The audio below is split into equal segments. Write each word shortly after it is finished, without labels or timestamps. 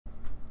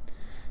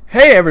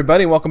Hey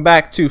everybody, welcome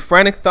back to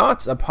Frantic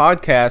Thoughts, a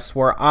podcast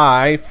where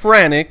I,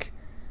 Frantic,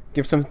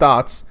 give some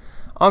thoughts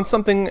on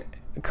something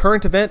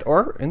current event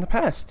or in the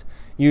past.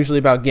 Usually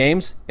about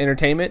games,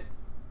 entertainment,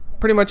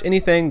 pretty much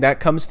anything that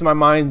comes to my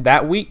mind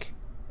that week.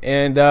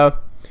 And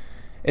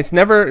it's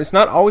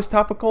not always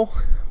topical,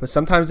 but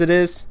sometimes it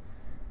is.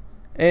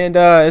 And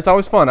it's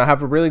always fun. I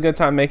have a really good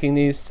time making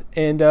these.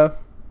 And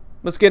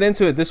let's get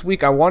into it. This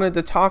week I wanted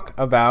to talk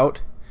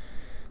about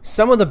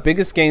some of the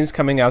biggest games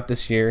coming out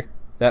this year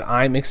that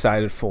I'm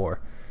excited for.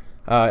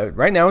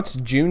 Right now it's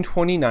June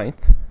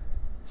 29th,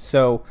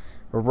 so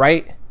we're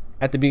right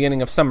at the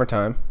beginning of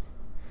summertime.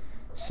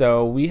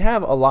 So we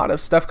have a lot of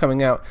stuff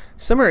coming out.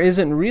 Summer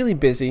isn't really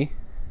busy.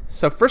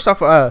 So first off,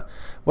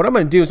 what I'm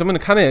going to do is I'm going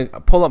to kind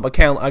of pull up a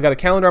calendar. I got a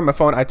calendar on my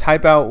phone. I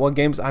type out what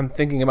games I'm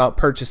thinking about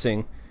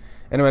purchasing.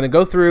 And I'm going to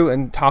go through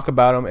and talk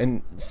about them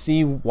and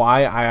see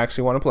why I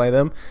actually want to play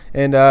them.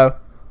 And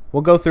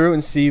we'll go through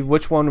and see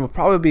which one will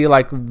probably be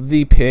like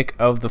the pick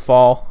of the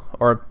fall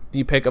or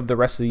the pick of the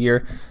rest of the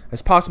year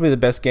as possibly the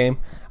best game.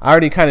 I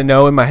already kind of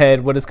know in my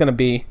head what it's going to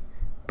be,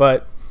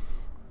 but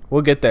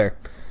we'll get there.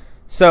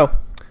 So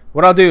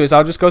what I'll do is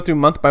I'll just go through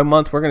month by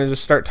month. We're going to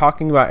just start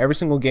talking about every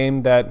single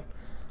game that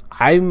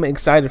I'm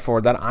excited for,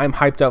 that I'm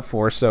hyped up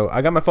for. So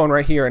I got my phone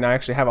right here and I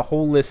actually have a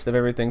whole list of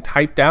everything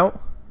typed out.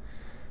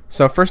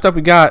 So first up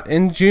we got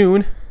in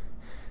June,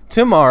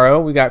 tomorrow,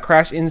 we got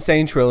Crash N.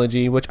 Sane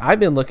Trilogy, which I've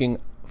been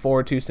looking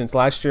forward to since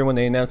last year when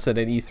they announced it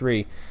at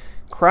E3.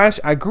 Crash,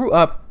 I grew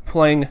up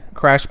playing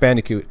Crash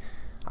Bandicoot.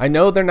 I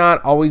know they're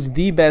not always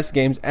the best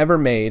games ever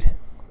made,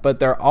 but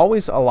they're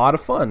always a lot of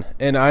fun,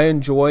 and I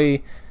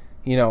enjoy,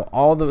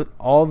 all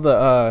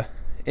the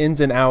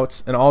ins and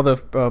outs and all the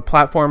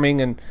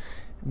platforming, and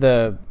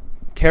the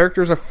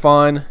characters are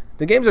fun.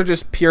 The games are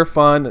just pure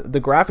fun.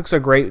 The graphics are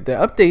great. The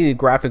updated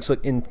graphics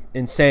look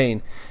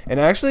insane, and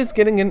actually it's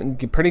getting in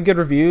pretty good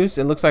reviews.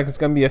 It looks like it's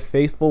going to be a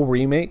faithful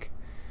remake.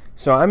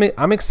 So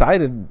I'm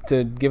excited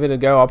to give it a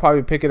go. I'll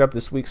probably pick it up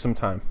this week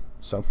sometime.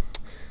 So,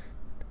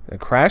 the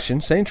Crash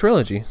N. Sane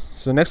Trilogy.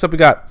 So next up we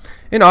got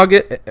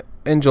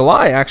in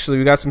July actually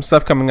we got some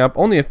stuff coming up.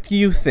 Only a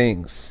few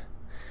things,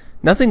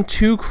 nothing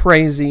too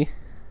crazy,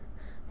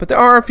 but there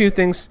are a few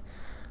things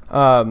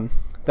that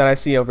I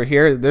see over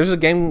here. There's a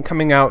game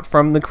coming out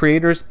from the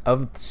creators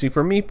of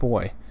Super Meat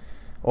Boy,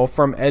 or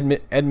from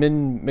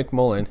Edmund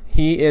McMullen.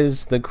 He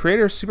is the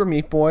creator of Super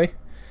Meat Boy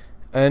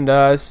and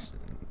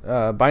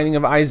Binding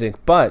of Isaac,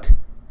 but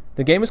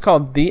the game is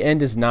called The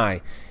End Is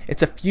Nigh.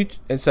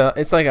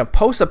 It's like a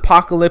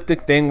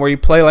post-apocalyptic thing where you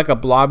play like a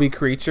blobby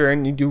creature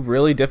and you do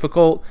really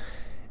difficult,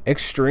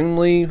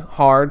 extremely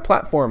hard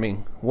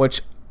platforming,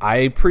 which I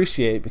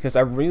appreciate because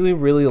I really,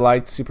 really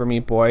liked Super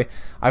Meat Boy.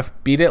 I've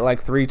beat it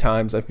like 3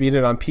 times. I've beat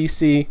it on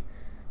PC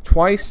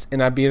twice,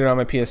 and I beat it on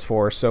my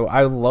PS4, so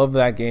I love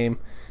that game.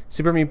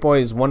 Super Meat Boy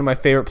is one of my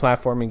favorite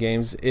platforming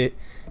games.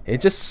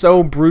 It's just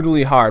so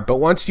brutally hard, but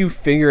once you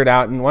figure it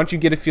out and once you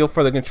get a feel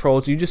for the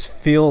controls, you just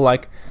feel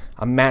like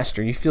a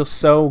master. You feel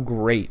so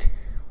great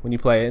when you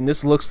play it, and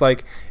this looks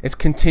like it's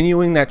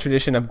continuing that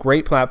tradition of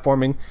great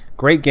platforming,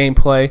 great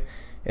gameplay,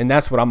 and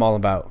that's what I'm all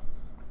about.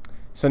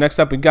 So next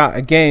up we got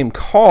a game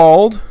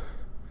called,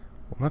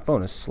 my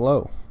phone is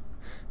slow,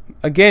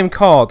 a game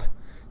called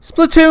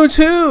Splatoon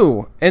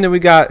 2, and then we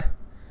got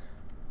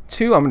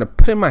 2, I'm going to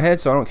put in my head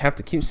so I don't have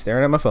to keep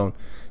staring at my phone.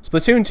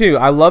 Splatoon 2,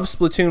 I love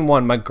Splatoon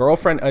 1. My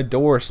girlfriend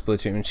adores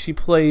Splatoon. She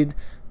played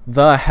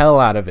the hell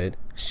out of it.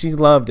 She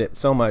loved it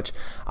so much.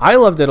 I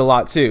loved it a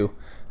lot too.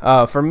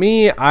 For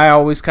me, I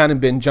always kind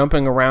of been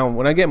jumping around.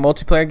 When I get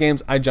multiplayer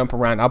games, I jump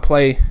around. I'll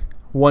play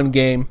one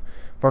game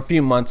for a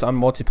few months on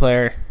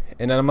multiplayer,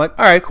 and then I'm like,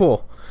 alright,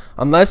 cool.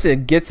 Unless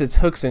it gets its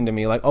hooks into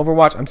me. Like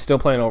Overwatch, I'm still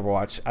playing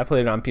Overwatch. I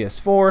played it on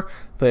PS4,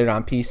 played it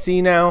on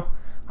PC now.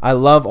 I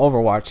love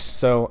Overwatch.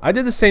 So I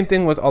did the same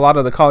thing with a lot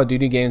of the Call of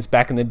Duty games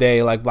back in the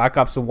day, like Black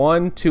Ops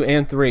 1, 2,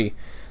 and 3.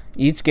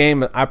 Each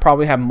game, I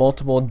probably have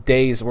multiple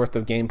days worth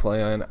of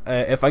gameplay on.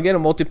 If I get a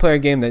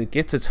multiplayer game that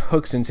gets its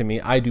hooks into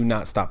me, I do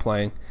not stop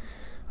playing.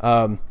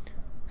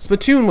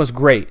 Splatoon was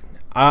great.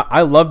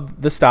 I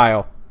loved the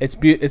style.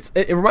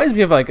 It reminds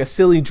me of like a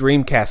silly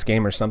Dreamcast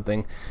game or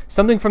something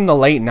from the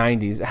late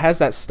 90s. It has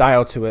that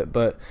style to it,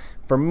 but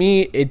for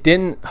me, it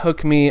didn't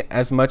hook me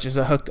as much as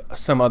it hooked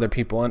some other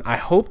people, and I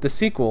hope the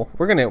sequel,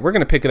 we're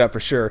gonna pick it up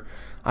for sure.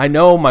 I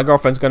know my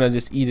girlfriend's gonna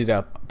just eat it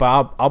up,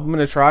 but I'm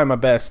gonna try my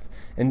best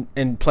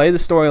and play the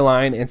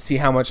storyline and see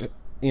how much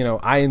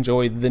I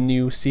enjoyed the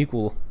new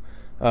sequel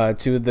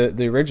to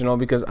the original,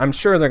 because I'm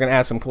sure they're gonna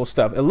add some cool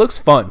stuff. It looks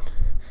fun.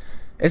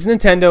 It's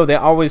Nintendo. They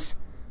always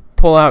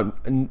pull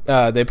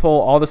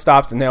all the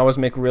stops, and they always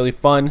make really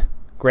fun,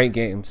 great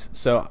games.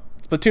 So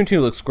Splatoon 2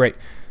 looks great.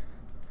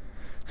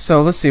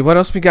 So let's see what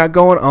else we got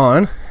going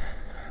on.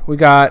 We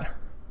got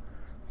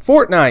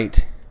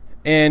Fortnite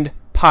and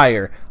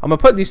Pyre. I'm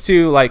gonna put these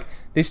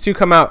two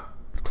come out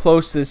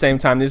close to the same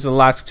time. These are the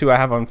last 2 I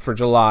have on for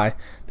July.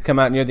 They come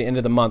out near the end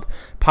of the month.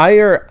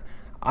 Pyre,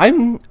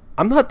 I'm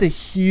not the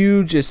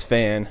hugest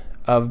fan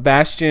of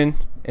Bastion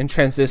and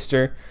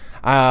Transistor.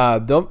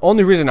 The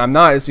only reason I'm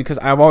not is because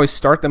I've always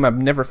start them. I've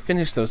never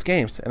finished those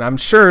games, and I'm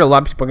sure a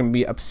lot of people are going to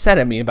be upset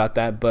at me about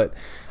that. But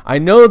I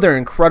know they're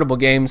incredible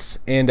games,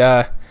 and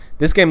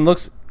this game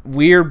looks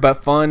weird but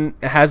fun.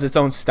 It has its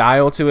own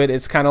style to it.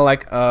 It's kind of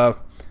like a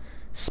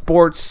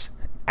sports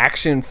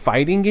action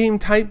fighting game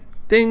type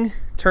thing,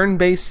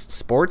 turn-based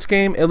sports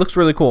game. It looks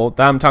really cool.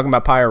 I'm talking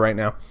about Pyre right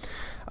now,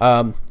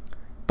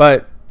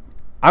 but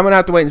I'm gonna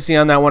have to wait and see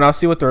on that one. I'll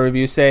see what the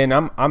reviews say,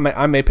 and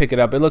I may pick it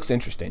up. It looks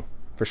interesting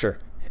for sure.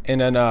 And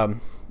then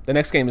the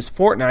next game is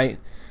Fortnite,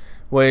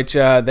 which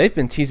they've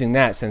been teasing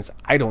that since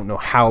I don't know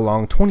how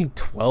long,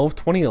 2012,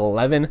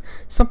 2011,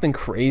 something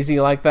crazy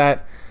like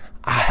that.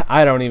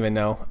 I don't even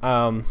know.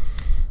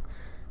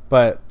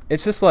 But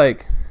it's just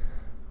like,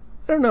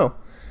 I don't know.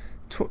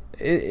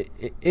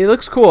 It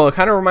looks cool. It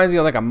kind of reminds me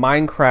of like a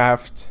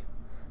Minecraft,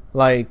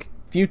 like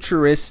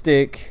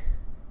futuristic.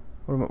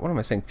 What am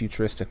I saying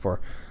futuristic for?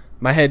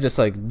 My head just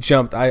like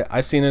jumped.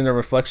 I seen in the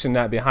reflection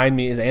that behind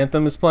me is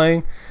Anthem is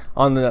playing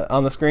on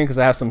the screen because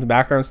I have some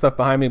background stuff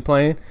behind me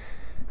playing,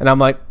 and I'm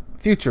like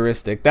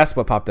futuristic. That's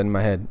what popped into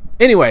my head.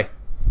 Anyway,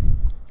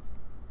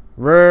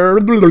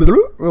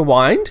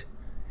 rewind.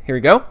 Here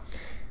we go.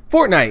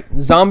 Fortnite,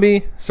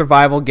 zombie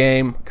survival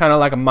game, kind of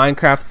like a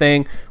Minecraft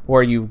thing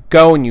where you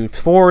go and you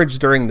forage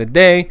during the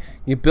day,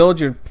 you build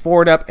your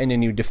fort up, and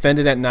then you defend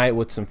it at night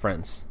with some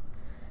friends.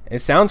 It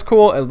sounds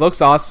cool. It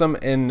looks awesome,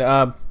 and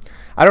I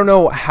don't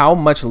know how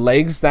much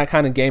legs that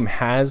kind of game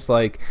has.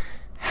 Like,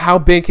 how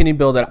big can you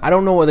build it? I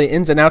don't know what the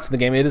ins and outs of the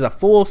game. It is a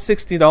full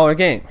 $60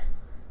 game.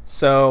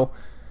 So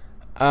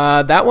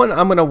that one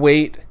I'm going to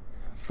wait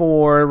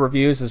for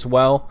reviews as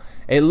well.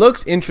 It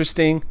looks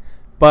interesting,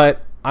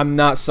 but I'm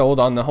not sold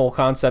on the whole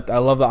concept. I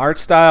love the art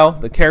style.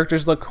 The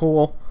characters look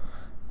cool.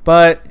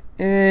 But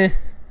it's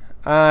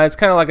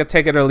kind of like a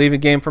take it or leave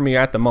it game for me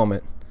at the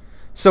moment.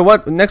 So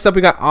what next up,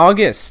 we got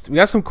August. We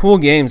got some cool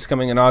games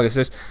coming in August.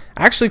 There's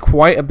actually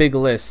quite a big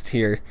list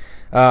here.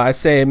 I'd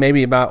say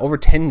maybe about over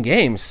 10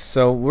 games.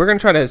 So we're going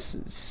to try to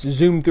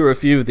zoom through a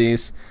few of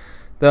these.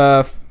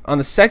 On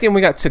the second,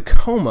 we got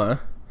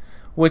Tacoma,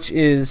 which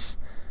is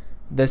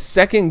the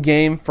second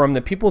game from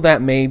the people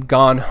that made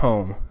Gone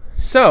Home.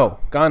 So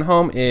Gone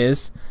Home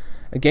is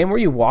a game where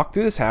you walk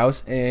through this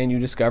house and you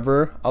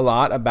discover a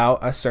lot about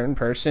a certain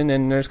person,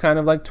 and there's kind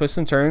of like twists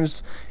and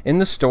turns in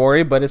the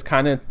story, but it's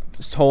kind of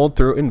told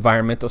through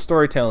environmental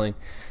storytelling.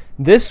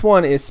 This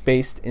one is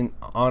spaced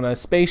on a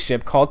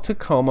spaceship called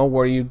Tacoma,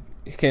 where you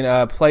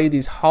can play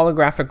these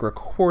holographic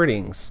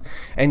recordings,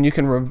 and you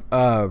can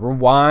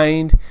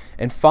rewind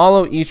and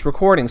follow each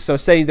recording. So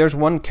say there's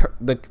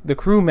the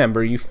crew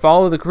member, you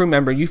follow the crew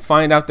member, you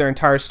find out their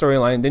entire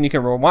storyline, then you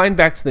can rewind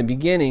back to the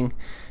beginning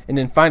and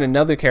then find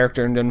another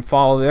character and then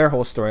follow their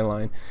whole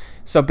storyline.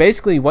 So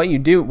basically what you're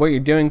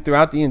doing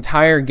throughout the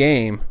entire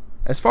game,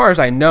 as far as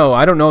I know,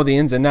 I don't know the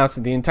ins and outs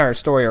of the entire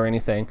story or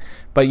anything,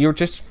 but you're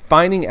just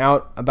finding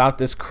out about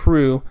this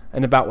crew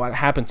and about what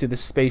happened to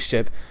this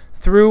spaceship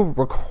through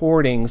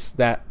recordings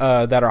that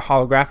are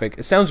holographic.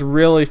 It sounds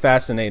really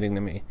fascinating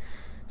to me.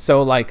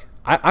 So like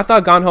I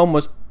thought Gone Home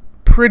was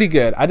pretty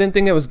good. I didn't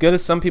think it was good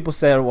as some people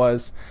said it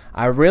was.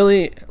 I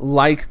really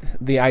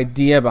liked the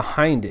idea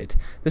behind it.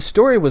 The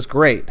story was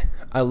great.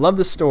 I love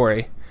the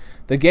story.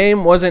 The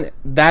game wasn't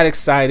that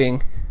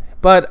exciting,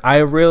 but I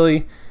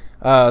really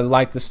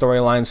liked the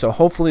storyline. So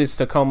hopefully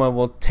Tacoma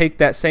will take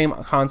that same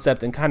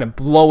concept and kind of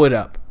blow it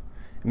up,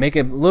 make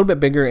it a little bit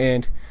bigger,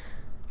 and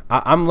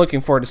I'm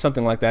looking forward to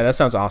something like that. That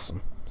sounds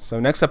awesome. So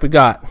next up, we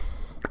got,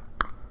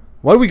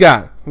 what do we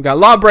got? We got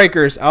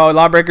Lawbreakers. Oh,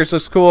 Lawbreakers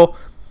looks cool.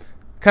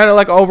 Kind of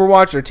like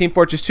Overwatch or Team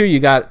Fortress 2. You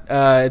got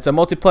it's a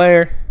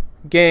multiplayer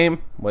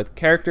game with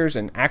characters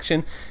and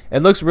action.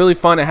 It looks really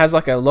fun. It has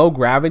like a low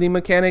gravity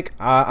mechanic.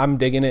 I'm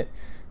digging it.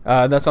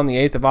 That's on the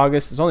 8th of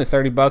August. It's only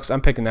 $30.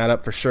 I'm picking that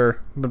up for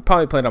sure. But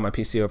probably play it on my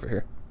PC over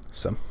here.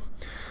 So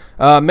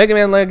Mega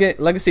Man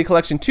Legacy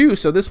Collection 2.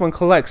 So this one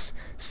collects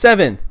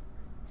 7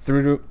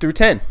 through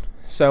 10.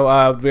 So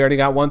we already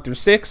got 1 through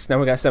 6. Now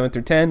we got 7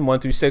 through 10. 1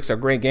 through 6 are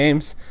great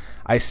games.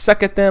 I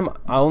suck at them.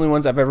 The only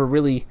ones I've ever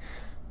really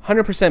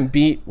 100%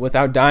 beat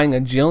without dying a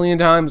jillion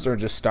times or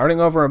just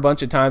starting over a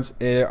bunch of times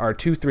are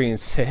 2, 3,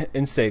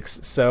 and 6.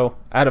 So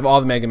out of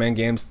all the Mega Man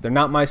games, they're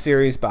not my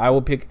series, but I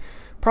will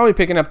probably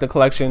picking up the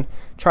collection,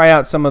 try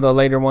out some of the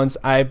later ones.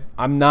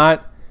 I'm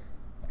not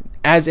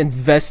as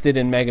invested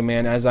in Mega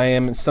Man as I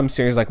am in some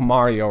series like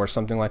Mario or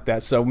something like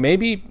that. So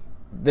maybe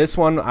this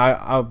one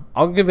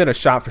I'll give it a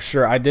shot for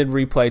sure. I did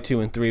replay 2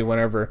 and 3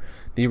 whenever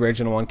the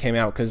original one came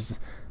out because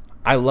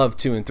I love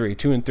 2 and 3.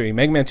 2 and 3,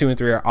 Mega Man 2 and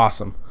 3 are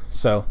awesome.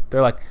 So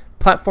they're like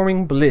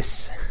platforming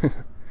bliss.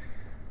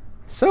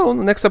 So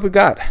next up, what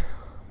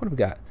do we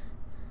got?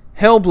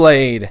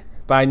 Hellblade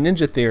by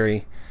Ninja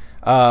Theory.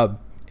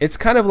 It's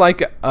kind of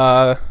like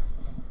I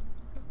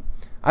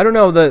don't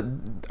know.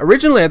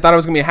 Originally I thought it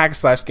was gonna be a hack and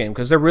slash game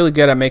because they're really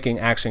good at making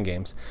action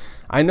games.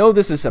 I know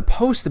this is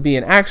supposed to be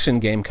an action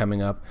game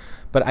coming up,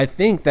 but I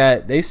think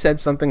that they said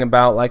something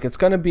about like it's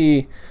gonna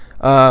be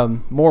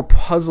more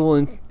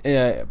puzzle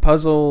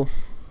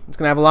It's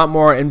going to have a lot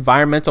more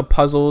environmental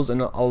puzzles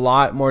and a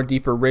lot more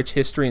deeper, rich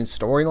history and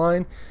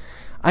storyline.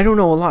 I don't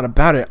know a lot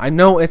about it. I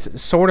know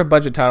it's sort of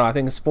budget title. I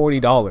think it's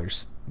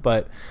 $40,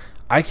 but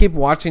I keep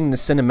watching the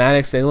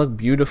cinematics. They look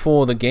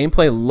beautiful. The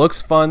gameplay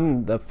looks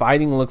fun. The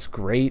fighting looks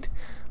great.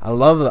 I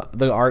love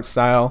the art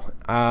style.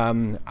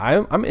 I'm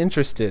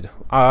interested.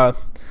 I'm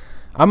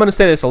going to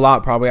say this a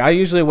lot probably. I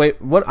usually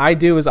wait. What I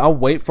do is I'll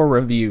wait for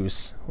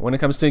reviews when it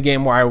comes to a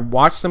game where I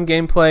watch some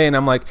gameplay and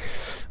I'm like,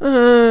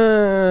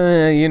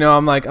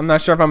 I'm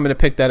not sure if I'm going to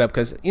pick that up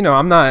because,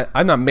 I'm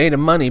not made of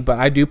money, but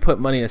I do put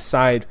money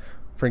aside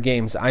for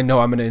games I know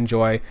I'm going to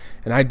enjoy,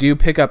 and I do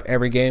pick up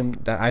every game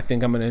that I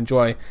think I'm going to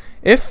enjoy,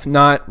 if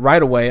not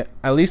right away,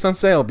 at least on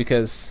sale,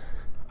 because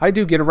I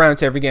do get around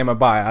to every game I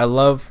buy. I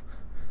love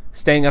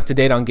staying up to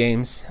date on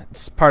games.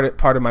 It's part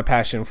of my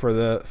passion for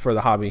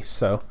the hobby.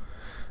 So,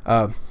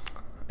 and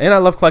I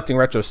love collecting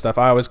retro stuff.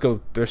 I always go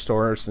to their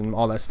stores and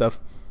all that stuff.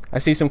 I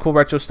see some cool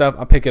retro stuff,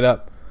 I'll pick it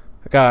up.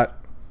 I got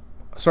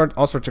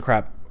all sorts of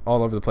crap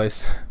all over the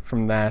place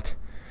from that.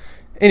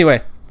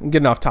 Anyway, I'm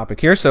getting off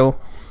topic here, so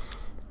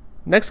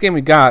next game we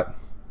got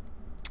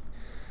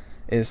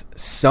is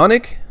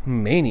Sonic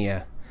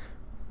Mania.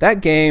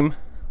 That game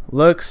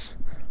looks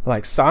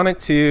like Sonic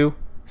 2,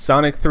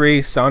 Sonic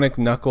 3, Sonic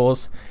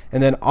Knuckles,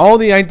 and then all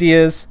the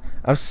ideas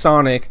of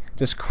Sonic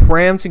just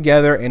crammed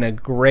together in a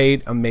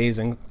great,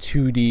 amazing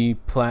 2D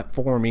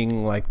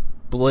platforming like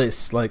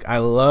bliss. Like, I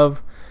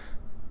love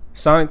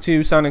Sonic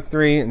 2, Sonic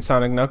 3, and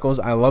Sonic Knuckles.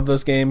 I love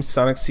those games.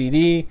 Sonic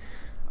CD,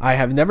 I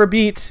have never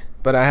beat,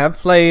 but I have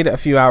played a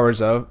few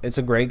hours of. It's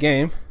a great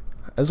game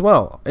as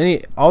well.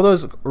 All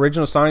those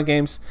original Sonic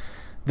games,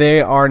 they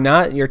are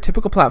not your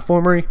typical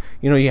platformer.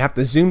 You have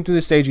to zoom through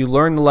the stage. You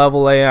learn the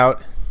level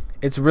layout.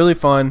 It's really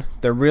fun.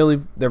 They're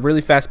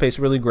really fast paced,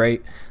 really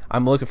great.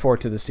 I'm looking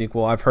forward to the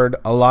sequel. I've heard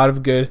a lot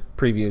of good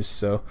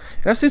previews, and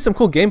I've seen some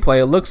cool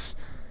gameplay. It looks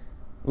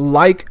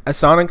like a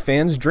Sonic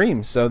fan's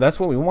dream, so that's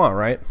what we want,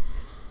 right?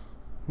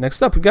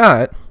 Next up, we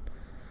got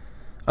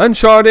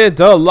Uncharted: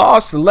 The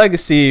Lost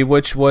Legacy,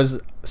 which was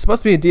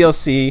supposed to be a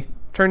DLC,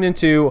 turned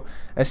into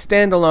a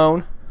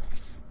standalone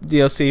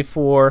DLC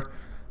for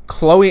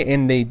Chloe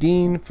and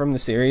Nadine from the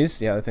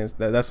series. Yeah, I think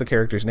that's the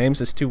characters'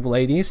 names. It's two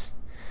ladies.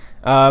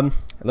 It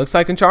looks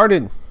like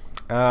Uncharted.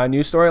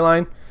 New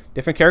storyline,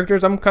 different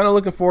characters. I'm kind of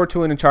looking forward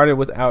to an Uncharted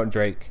without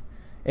Drake.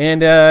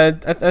 And I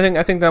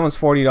think that one's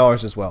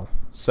 $40 as well.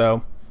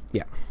 So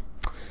yeah.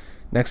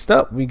 Next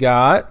up, we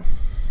got.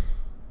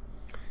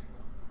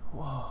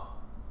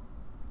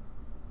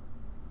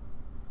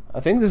 I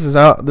think this is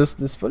out.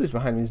 This footage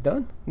behind me is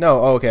done.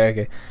 No,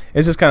 okay.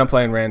 It's just kind of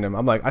playing random.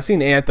 I'm like, I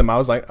seen Anthem. I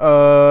was like,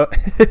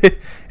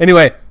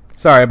 Anyway,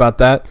 sorry about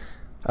that.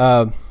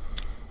 I'm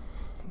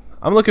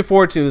looking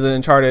forward to the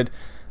Uncharted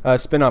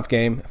spin-off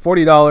game.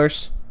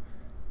 $40,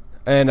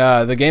 and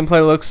the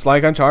gameplay looks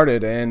like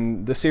Uncharted,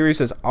 and the series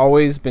has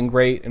always been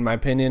great in my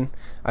opinion.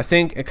 I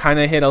think it kind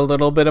of hit a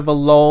little bit of a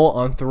lull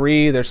on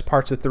 3. There's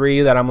parts of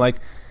 3 that I'm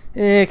like,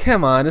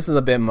 come on, this is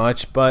a bit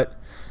much, but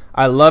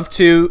I love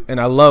 2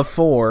 and I love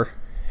 4,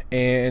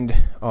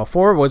 and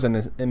 4 was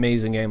an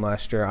amazing game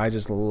last year. I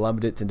just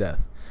loved it to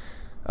death.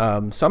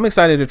 So I'm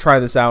excited to try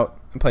this out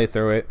and play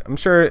through it. I'm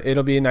sure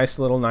it'll be a nice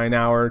little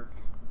 9-hour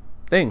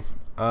thing.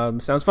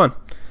 Sounds fun.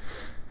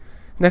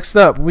 Next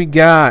up, we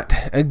got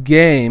a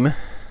game.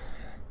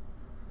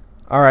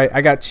 Alright,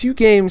 I got 2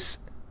 games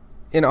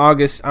in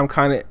August I'm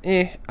kind of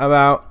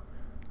about.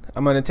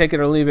 I'm going to take it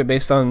or leave it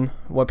based on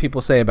what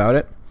people say about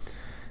it.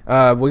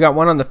 We got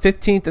one on the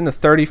 15th and the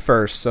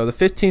 31st. So the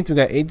 15th we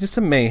got Agents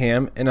of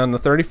Mayhem, and on the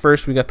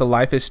 31st we got the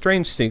Life is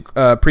Strange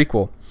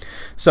prequel.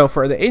 So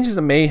for the Agents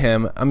of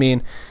Mayhem, I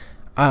mean,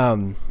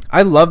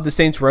 I love the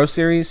Saints Row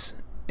series,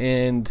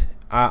 and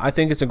I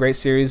think it's a great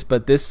series,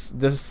 but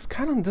this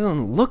kind of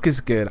doesn't look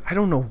as good. I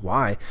don't know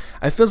why.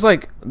 It feels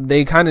like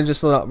they kind of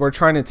just were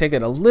trying to take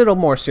it a little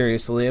more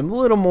seriously, a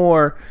little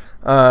more,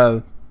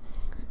 I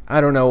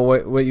don't know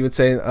what you would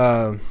say,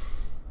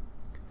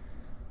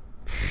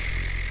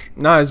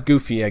 not as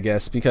goofy, I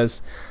guess,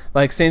 because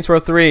like Saints Row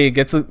 3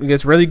 gets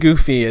really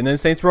goofy, and then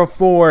Saints Row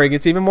 4 it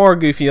gets even more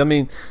goofy. I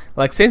mean,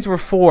 like Saints Row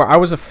 4, I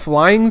was a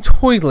flying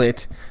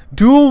toilet,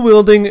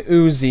 dual-wielding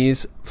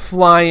Uzis,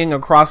 flying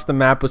across the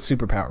map with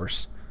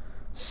superpowers.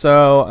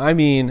 So, I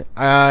mean,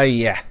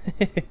 yeah.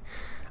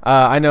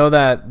 I know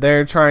that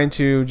they're trying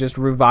to just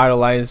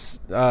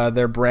revitalize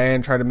their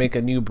brand, try to make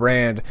a new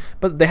brand,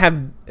 but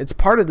it's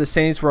part of the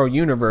Saints Row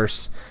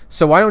universe.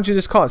 So why don't you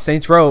just call it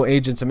Saints Row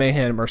Agents of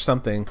Mayhem or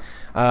something?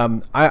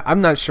 I'm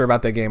not sure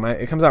about that game.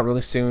 It comes out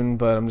really soon,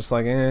 but I'm just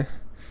like,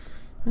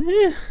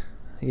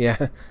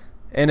 yeah.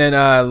 And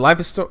then Life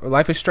is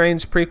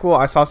Strange prequel.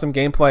 I saw some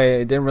gameplay.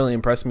 It didn't really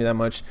impress me that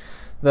much.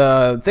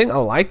 The thing I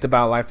liked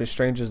about Life is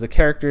Strange is the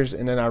characters,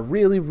 and then I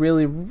really,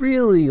 really,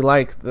 really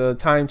like the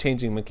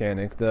time-changing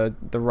mechanic, the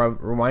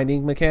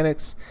rewinding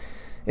mechanics.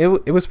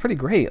 It was pretty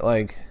great.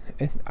 Like,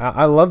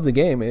 I loved the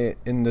game,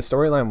 and the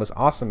storyline was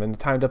awesome and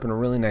timed up in a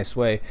really nice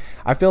way.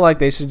 I feel like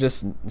they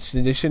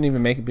shouldn't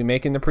even be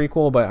making the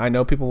prequel, but I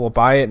know people will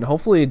buy it, and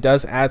hopefully it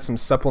does add some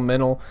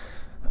supplemental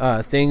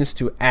things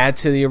to add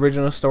to the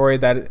original story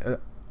that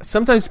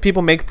sometimes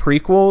people make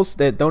prequels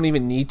that don't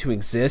even need to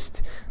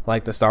exist,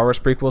 like the Star Wars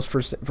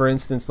prequels, for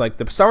instance. Like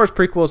the Star Wars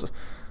prequels,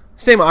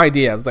 same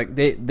idea. It's like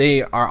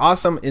they are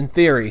awesome in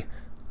theory.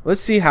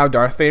 Let's see how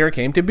Darth Vader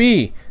came to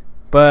be,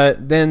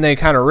 but then they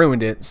kind of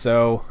ruined it.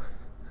 So,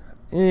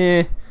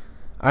 I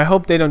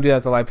hope they don't do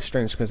that to Life is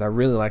Strange, because I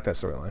really like that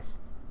storyline.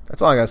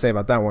 That's all I gotta say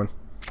about that one.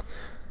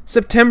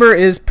 September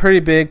is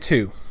pretty big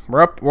too.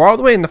 We're all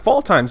the way in the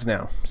fall times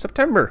now.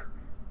 September.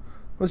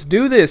 Let's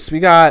do this. We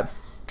got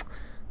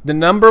the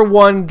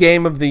 #1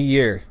 game of the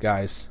year,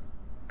 guys.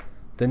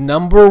 The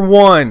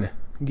 #1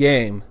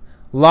 game.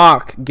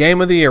 Lock game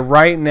of the year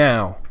right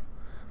now.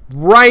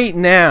 Right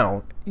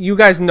now. You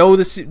guys know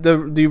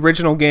the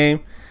original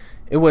game.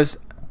 It was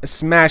a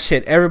smash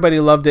hit. Everybody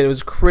loved it. It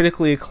was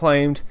critically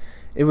acclaimed.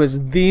 It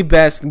was the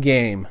best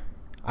game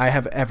I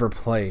have ever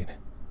played.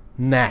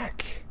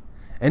 Knack.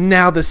 And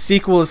now the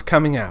sequel is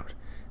coming out.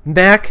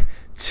 Knack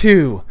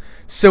 2.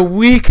 So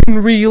we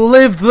can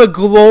relive the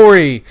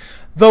glory,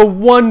 the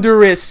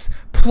wondrous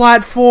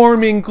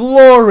platforming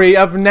glory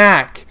of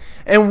Knack.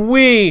 And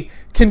we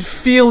can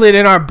feel it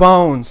in our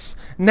bones.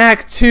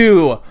 Knack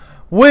 2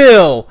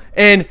 will,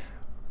 and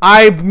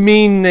I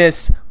mean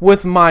this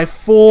with my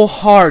full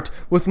heart,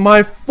 with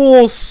my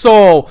full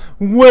soul,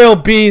 will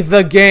be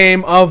the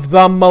game of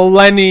the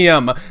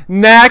millennium.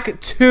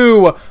 Knack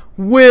 2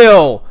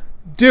 will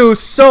do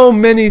so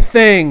many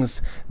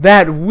things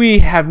that we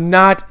have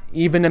not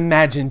even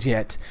imagined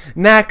yet.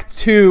 Knack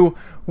 2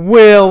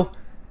 will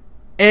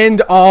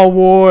end all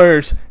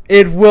wars.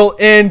 It will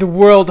end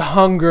world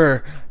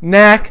hunger.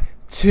 Knack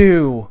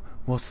 2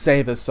 will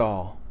save us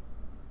all.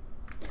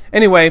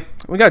 Anyway,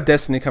 we got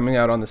Destiny coming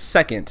out on the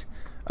 2nd.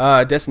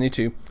 Destiny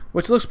 2,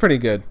 which looks pretty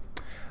good.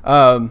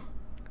 I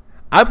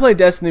played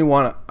Destiny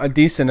 1 a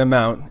decent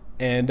amount,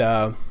 and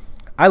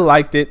I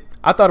liked it.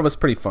 I thought it was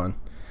pretty fun.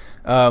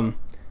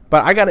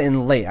 But I got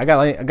in late. I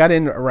got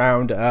in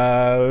around,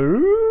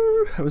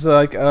 it was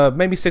like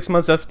maybe 6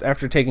 months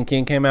after Taken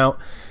King came out.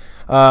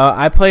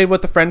 I played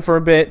with a friend for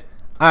a bit.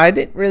 I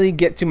didn't really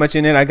get too much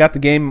in it. I got the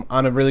game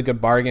on a really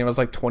good bargain. It was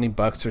like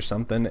 $20 or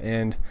something,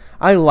 and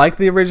I like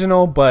the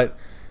original, but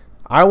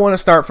I want to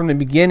start from the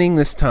beginning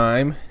this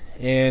time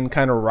and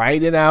kind of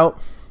write it out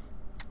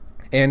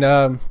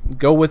and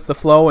go with the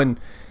flow and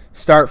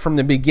start from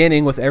the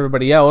beginning with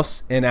everybody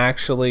else and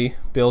actually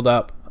build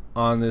up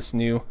on this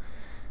new.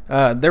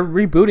 They're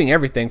rebooting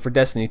everything for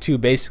Destiny 2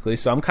 basically,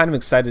 so I'm kind of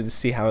excited to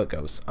see how it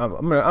goes.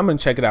 I'm gonna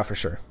check it out for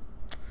sure.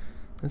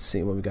 Let's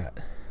see what we got.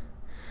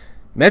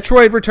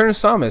 Metroid Return of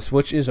Samus,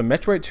 which is a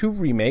Metroid 2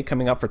 remake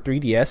coming out for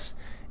 3DS.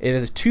 It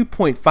is a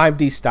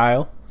 2.5D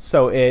style,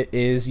 so it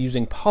is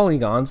using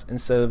polygons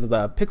instead of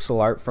the pixel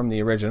art from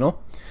the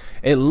original.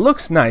 It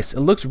looks nice.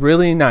 It looks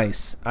really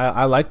nice.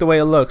 I like the way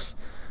it looks.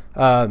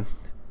 I'm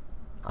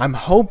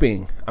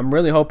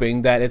really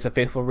hoping that it's a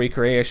faithful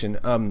recreation.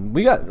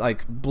 We got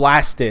like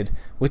blasted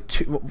with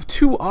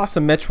two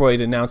awesome Metroid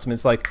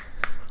announcements like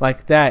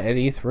that at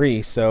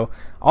E3. So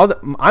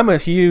I'm a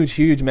huge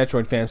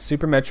Metroid fan.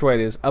 Super Metroid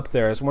is up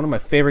there as one of my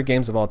favorite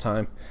games of all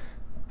time.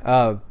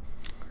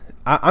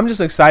 I'm just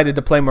excited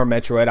to play more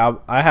Metroid.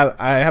 I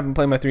haven't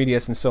played my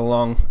 3DS in so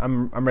long.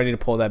 I'm ready to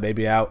pull that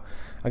baby out.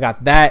 I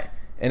got that,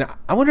 and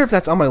I wonder if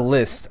that's on my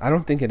list. I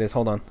don't think it is.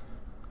 Hold on.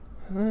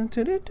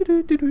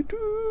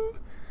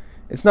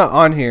 It's not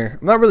on here.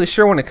 I'm not really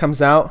sure when it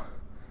comes out,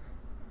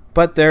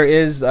 but there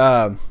is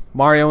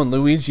Mario and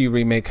Luigi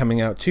remake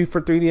coming out too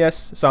for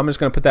 3DS. So I'm just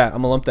gonna put that. I'm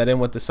gonna lump that in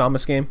with the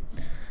Samus game,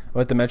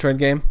 with the Metroid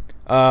game.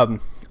 I'm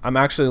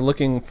actually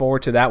looking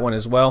forward to that one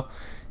as well.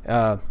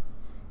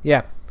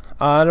 Yeah.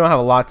 I don't have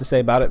a lot to say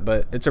about it,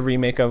 but it's a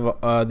remake of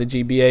the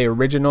GBA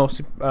original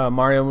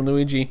Mario and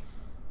Luigi.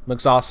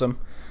 Looks awesome.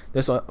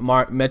 This one,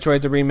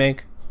 Metroid's a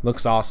remake.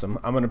 Looks awesome.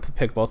 I'm going to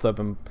pick both up,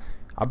 and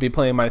I'll be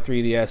playing my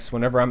 3DS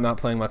whenever I'm not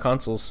playing my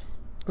consoles.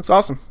 Looks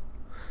awesome.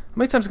 How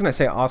many times can I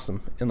say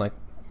awesome in like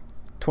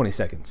 20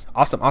 seconds?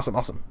 Awesome, awesome,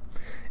 awesome.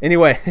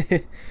 Anyway,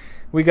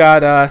 we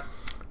got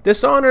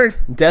Dishonored,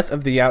 Death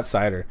of the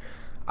Outsider.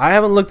 I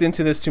haven't looked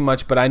into this too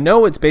much, but I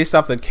know it's based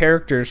off the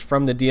characters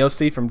from the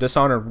DLC from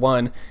Dishonored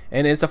 1,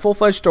 and it's a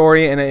full-fledged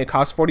story, and it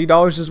costs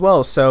 $40 as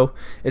well. So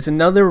it's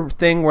another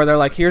thing where they're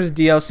like, here's a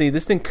DLC.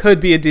 This thing could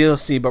be a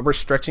DLC, but we're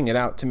stretching it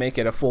out to make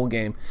it a full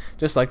game,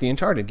 just like the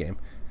Uncharted game.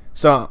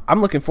 So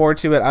I'm looking forward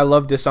to it. I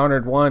love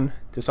Dishonored 1.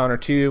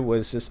 Dishonored 2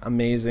 was just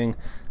amazing.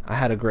 I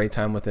had a great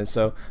time with it,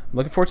 so I'm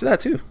looking forward to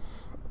that too.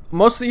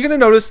 Mostly, you're going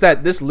to notice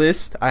that this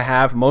list I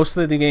have, most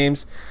of the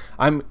games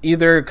I'm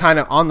either kind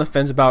of on the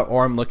fence about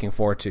or I'm looking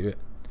forward to it.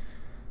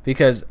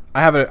 Because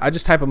I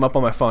just type them up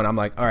on my phone. I'm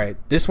like, all right,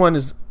 these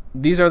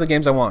are the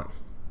games I want.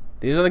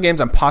 These are the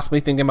games I'm possibly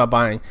thinking about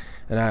buying.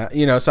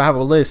 And so I have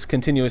a list,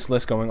 continuous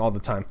list going all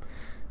the time.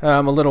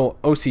 I'm a little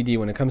OCD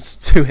when it comes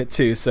to it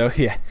too, so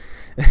yeah.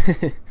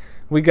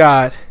 We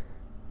got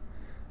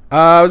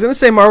I was going to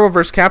say Marvel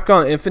vs.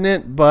 Capcom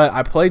Infinite, but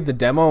I played the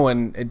demo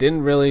and it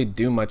didn't really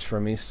do much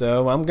for me,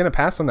 so I'm going to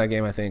pass on that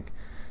game, I think.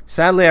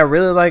 Sadly, I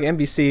really like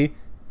NBC.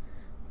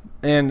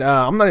 And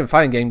I'm not even a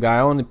fighting game guy.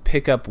 I only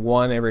pick up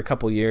one every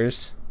couple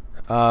years.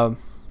 But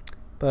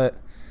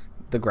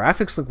the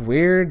graphics look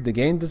weird. The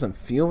game doesn't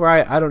feel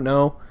right. I don't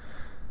know.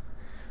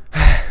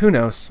 Who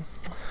knows?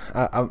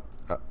 I'm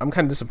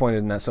kind of disappointed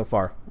in that so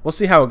far. We'll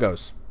see how it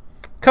goes.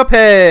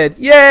 Cuphead!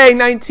 Yay!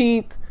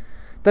 19th!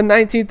 The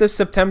 19th of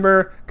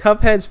September.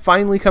 Cuphead's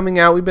finally coming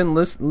out. We've been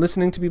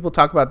listening to people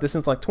talk about this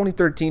since like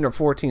 2013 or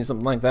 14,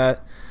 something like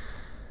that.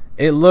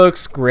 It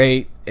looks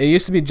great. It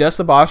used to be just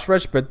a boss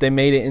rush, but they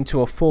made it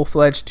into a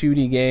full-fledged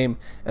 2D game.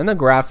 And the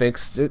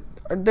graphics,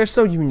 they're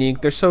so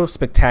unique. They're so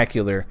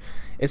spectacular.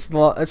 It's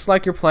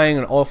like you're playing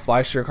an old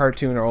Fleischer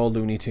cartoon or old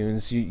Looney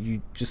Tunes.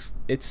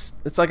 It's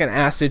like an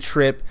acid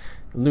trip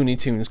Looney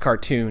Tunes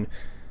cartoon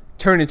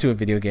turned into a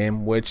video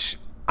game, which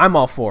I'm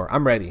all for.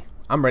 I'm ready.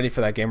 I'm ready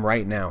for that game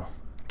right now.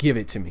 Give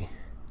it to me.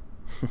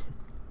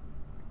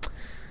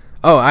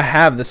 Oh, I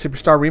have the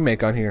Superstar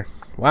remake on here.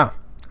 Wow.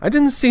 I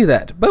didn't see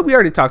that, but we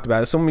already talked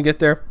about it, so when we get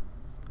there,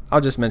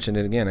 I'll just mention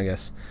it again, I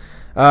guess.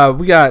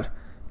 We got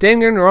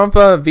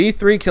Danganronpa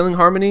V3 Killing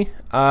Harmony.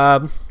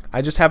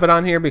 I just have it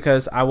on here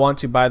because I want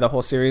to buy the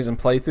whole series and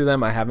play through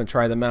them. I haven't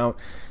tried them out.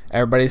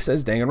 Everybody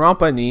says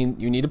Danganronpa,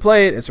 you need to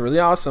play it. It's really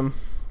awesome.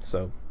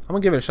 So I'm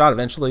going to give it a shot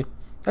eventually.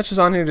 That's just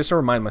on here just to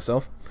remind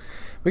myself.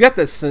 We got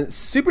the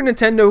Super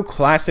Nintendo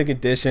Classic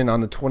Edition on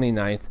the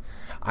 29th.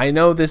 I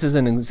know this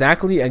isn't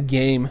exactly a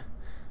game,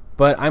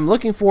 but I'm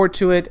looking forward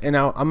to it, and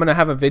I'm going to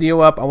have a video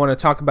up. I want to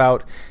talk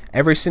about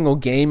every single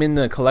game in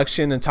the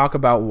collection and talk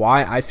about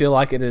why I feel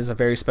like it is a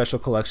very special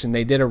collection.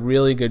 They did a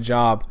really good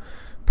job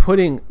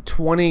putting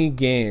 20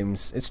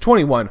 games. It's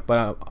 21,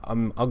 but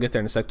I'll get there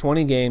in a sec.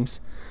 20 games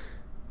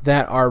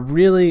that are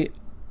really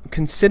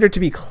considered to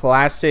be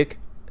classic,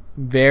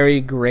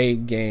 very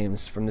great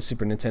games from the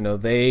Super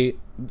Nintendo.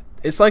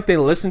 It's like they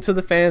listened to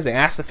the fans. They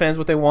asked the fans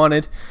what they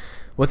wanted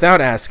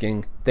without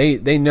asking.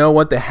 They know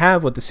what they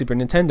have with the Super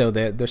Nintendo.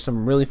 There's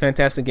some really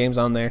fantastic games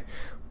on there,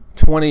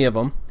 20 of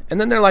them. And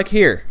then they're like,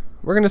 here,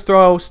 we're going to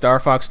throw Star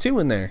Fox 2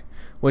 in there,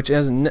 which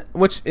has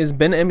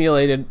been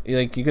emulated.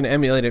 Like, you can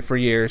emulate it for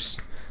years.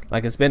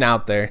 Like, it's been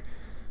out there.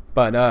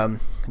 But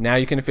now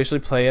you can officially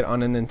play it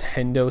on a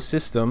Nintendo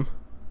system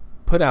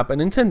put out by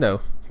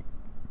Nintendo.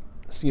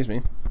 Excuse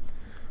me.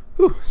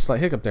 Whew,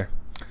 slight hiccup there.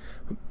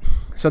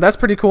 So that's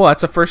pretty cool.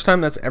 That's the first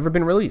time that's ever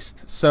been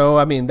released. So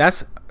I mean,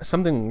 that's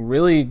something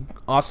really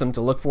awesome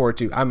to look forward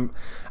to.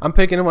 I'm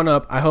picking one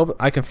up. I hope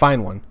I can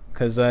find one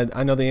because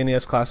I know the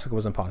NES Classic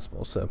was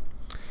impossible. So,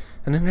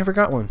 and I never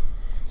got one,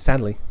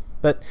 sadly.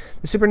 But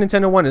the Super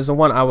Nintendo one is the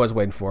one I was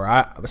waiting for.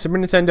 Super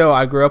Nintendo,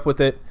 I grew up with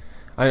it.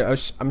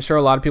 I'm sure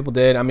a lot of people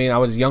did. I mean, I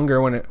was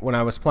younger when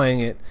I was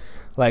playing it.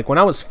 Like when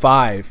I was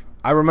 5,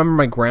 I remember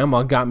my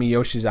grandma got me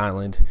Yoshi's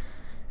Island,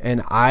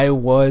 and I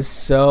was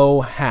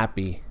so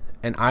happy.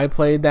 And I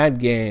played that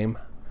game.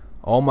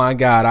 Oh my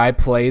God, I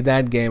played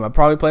that game. I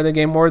probably played the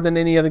game more than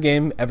any other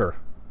game ever.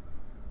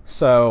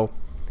 So,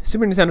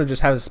 Super Nintendo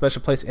just has a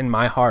special place in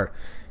my heart.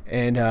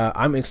 And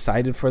I'm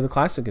excited for the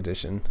Classic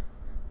Edition.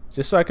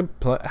 Just so I can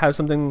have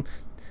something,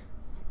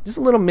 just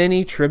a little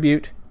mini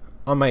tribute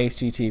on my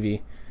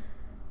HDTV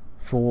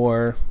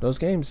for those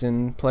games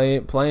and play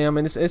them.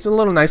 And it's a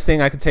little nice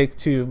thing I could take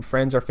to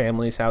friends or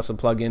family's house and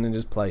plug in and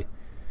just play,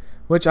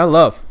 which I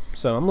love.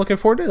 So I'm looking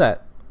forward to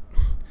that.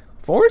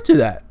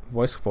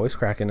 Voice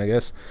cracking, I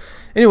guess.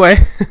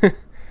 Anyway,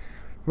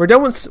 we're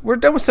done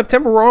with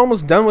September. We're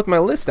almost done with my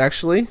list,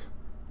 actually.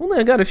 Only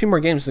I got a few more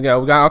games to go.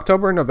 We got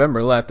October and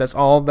November left. That's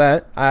all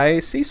that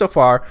I see so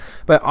far.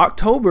 But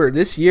October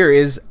this year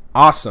is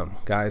awesome,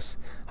 guys.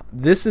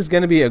 This is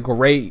going to be a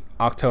great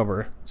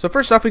October. So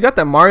first off, we got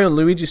that Mario &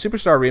 Luigi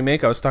Superstar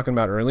remake I was talking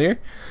about earlier.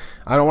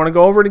 I don't want to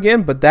go over it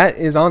again, but that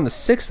is on the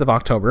 6th of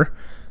October.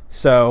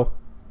 So,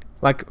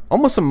 like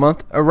almost a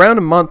month, around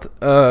a month,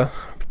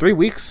 3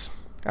 weeks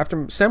after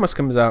Samus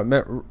comes out.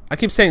 I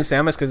keep saying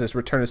Samus because it's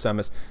Return of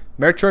Samus.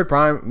 Metroid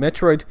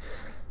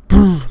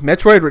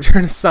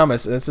Return of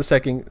Samus. It's the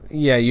second.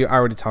 Yeah, I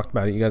already talked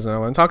about it. You guys know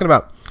what I'm talking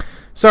about.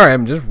 Sorry,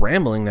 I'm just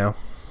rambling now.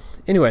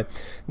 Anyway,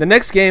 the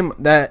next game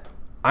that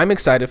I'm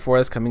excited for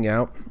that's coming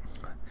out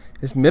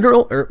is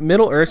Middle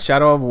Earth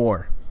Shadow of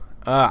War.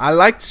 I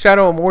liked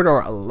Shadow of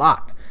Mordor a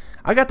lot.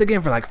 I got the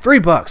game for like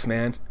 $3,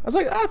 man. I was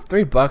like,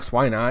 $3,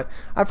 why not?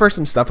 I've heard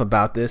some stuff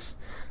about this.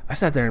 I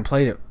sat there and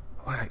played it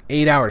like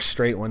 8 hours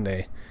straight one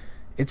day.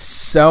 It's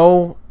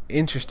so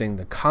interesting.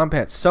 The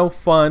combat's so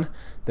fun.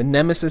 The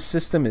Nemesis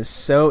system is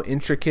so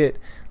intricate.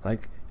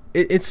 Like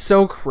it's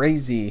so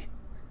crazy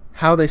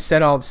how they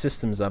set all the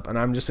systems up, and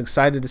I'm just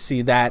excited to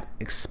see that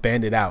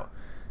expanded out.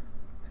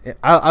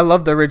 I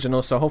love the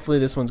original, so hopefully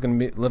this one's going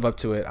to live up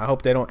to it. I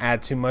hope they don't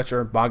add too much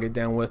or bog it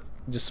down with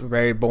just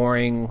very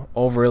boring,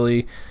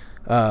 overly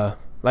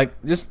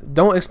just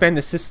don't expand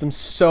the system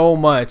so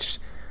much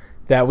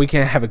that we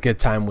can't have a good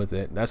time with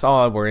it. That's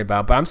all I worry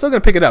about. But I'm still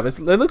going to pick it up. It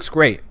looks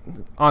great,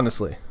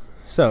 honestly.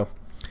 So,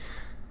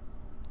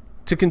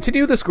 to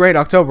continue this great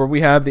October,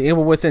 we have The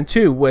Evil Within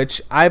 2,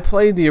 which I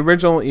played the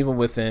original Evil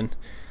Within,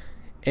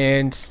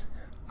 and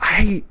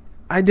I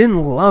I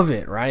didn't love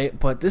it, right?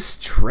 But this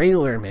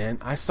trailer, man,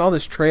 I saw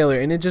this trailer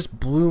and it just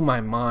blew my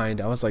mind.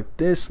 I was like,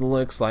 this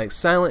looks like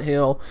Silent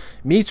Hill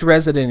meets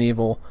Resident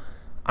Evil.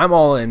 I'm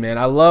all in, man.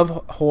 I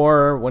love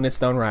horror when it's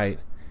done right.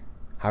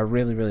 I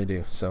really, really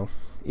do. So,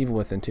 Evil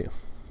Within 2. We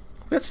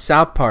got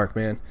South Park,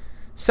 man.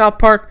 South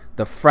Park,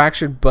 The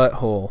Fractured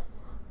Butthole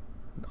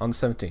on the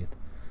 17th.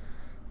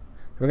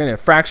 We're going to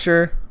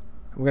fracture.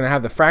 We're going to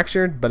have the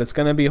fractured, but it's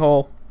going to be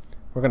whole.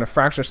 We're going to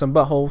fracture some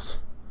buttholes.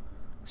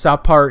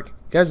 South Park.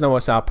 You guys know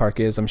what South Park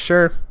is, I'm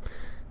sure.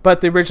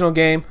 But the original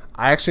game,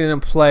 I actually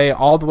didn't play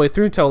all the way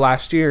through till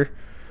last year.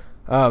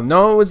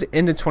 No, it was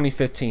into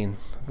 2015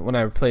 when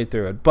I played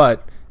through it.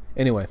 But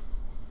anyway,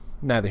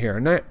 neither here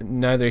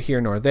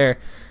nor there.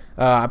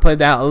 I played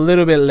that a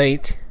little bit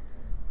late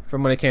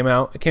from when it came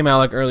out. It came out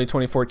like early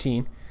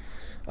 2014.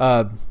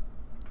 The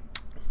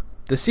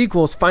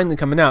sequel is finally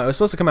coming out. It was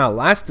supposed to come out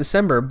last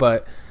December,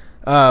 but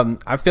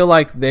I feel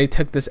like they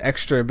took this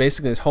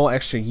whole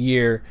extra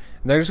year,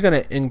 and they're just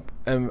gonna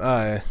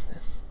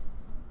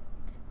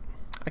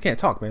I can't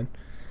talk, man.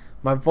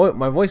 My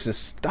voice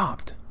just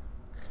stopped.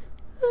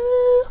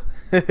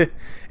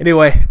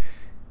 Anyway,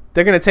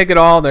 they're gonna take it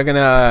all. They're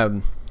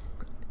gonna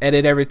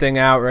edit everything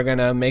out. We're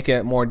gonna make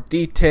it more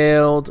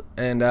detailed,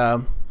 and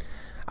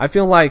I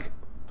feel like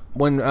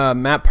when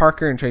Matt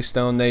Parker and Trey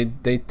Stone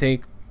they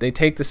take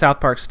the South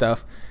Park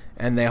stuff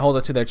and they hold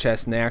it to their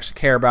chest and they actually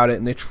care about it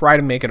and they try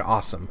to make it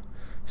awesome.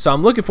 So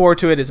I'm looking forward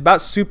to it. It's about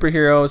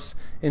superheroes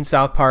in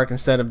South Park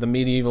instead of the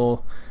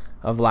medieval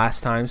of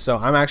last time. So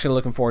I'm actually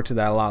looking forward to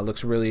that a lot. It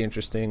looks really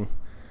interesting.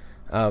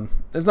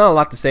 There's not a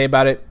lot to say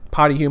about it.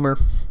 Potty humor,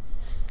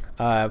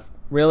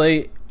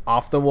 really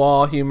off the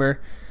wall humor,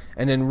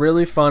 and then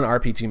really fun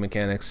RPG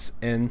mechanics.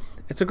 And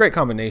it's a great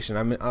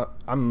combination.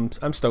 I'm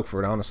stoked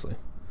for it, honestly.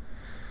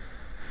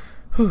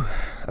 Whew,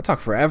 I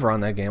talked forever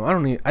on that game. I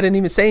didn't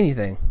even say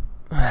anything.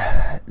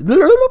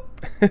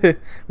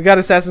 We got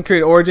Assassin's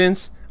Creed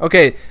Origins.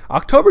 Okay,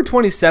 October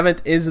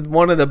 27th is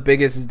one of the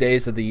biggest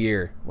days of the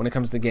year when it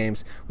comes to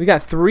games. We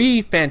got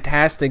 3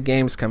 fantastic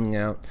games coming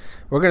out.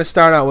 We're going to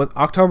start out with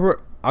October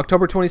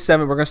 27th.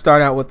 We're going to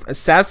start out with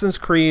Assassin's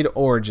Creed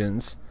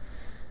Origins.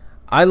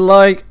 I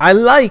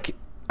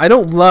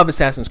don't love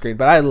Assassin's Creed,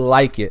 but I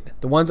like it.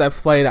 The ones I've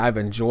played, I've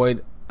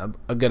enjoyed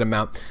a good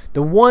amount.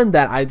 The one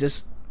that I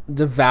just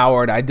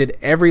devoured, I did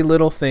every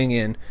little thing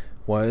in,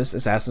 was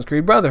Assassin's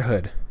Creed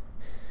Brotherhood.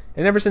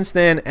 And ever since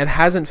then, it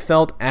hasn't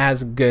felt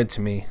as good to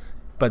me.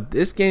 But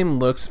this game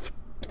looks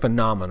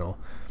phenomenal.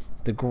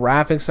 The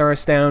graphics are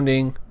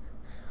astounding.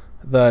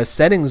 The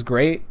setting's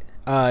great.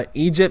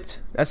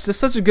 Egypt, that's just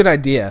such a good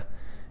idea.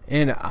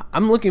 And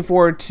I'm looking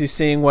forward to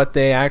seeing what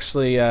they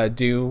actually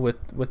do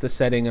with the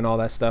setting and all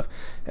that stuff.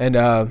 And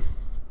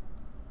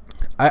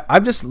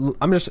I'm just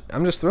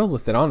thrilled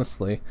with it,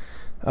 honestly.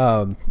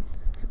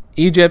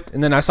 Egypt,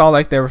 and then I saw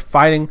like they were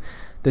fighting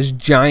this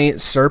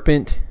giant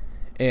serpent,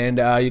 and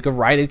you could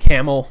ride a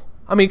camel.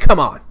 I mean, come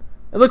on,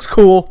 it looks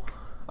cool.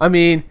 I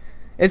mean,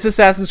 it's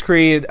Assassin's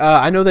Creed.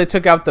 I know they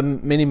took out the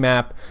mini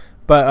map,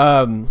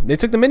 but they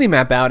took the mini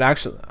map out.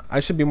 Actually, I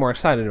should be more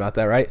excited about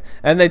that, right?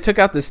 And they took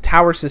out this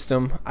tower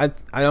system. I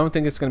don't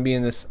think it's going to be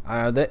in this.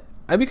 That'd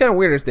be kind of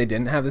weird if they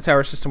didn't have the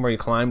tower system where you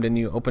climbed and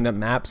you opened up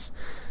maps.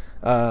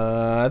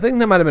 I think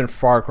that might have been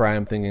Far Cry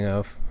I'm thinking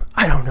of.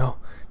 I don't know.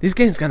 These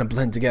games kind of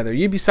blend together.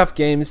 Ubisoft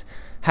games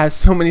have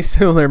so many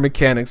similar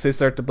mechanics, they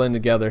start to blend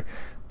together.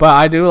 But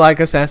I do like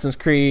Assassin's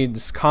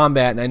Creed's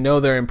combat, and I know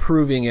they're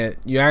improving it.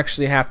 You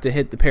actually have to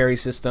hit the parry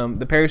system.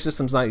 The parry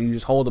system's not you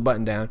just hold a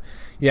button down.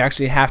 You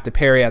actually have to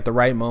parry at the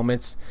right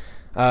moments.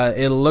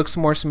 It looks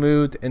more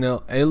smooth, and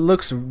it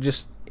looks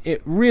just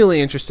really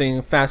interesting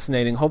and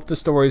fascinating. Hope the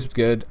story's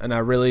good, and I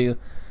really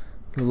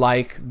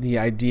like the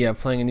idea of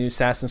playing a new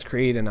Assassin's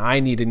Creed, and I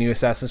need a new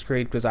Assassin's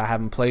Creed because I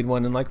haven't played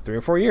one in like 3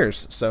 or 4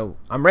 years, so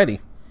I'm ready.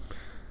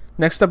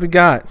 Next up we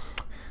got,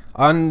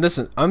 on this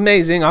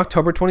amazing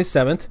October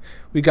 27th,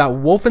 we got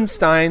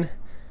Wolfenstein,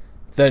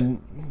 the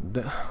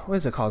what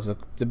is it called,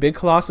 the Big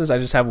Colossus? I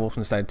just have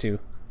Wolfenstein 2.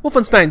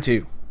 Wolfenstein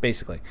 2,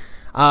 basically.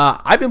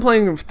 I've been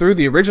playing through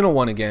the original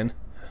one again,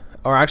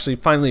 or actually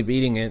finally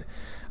beating it.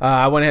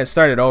 I went ahead and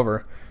started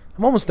over.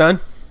 I'm almost done.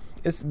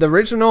 It's the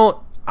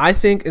original. I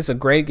think it's a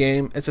great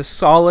game. It's a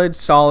solid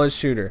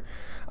shooter.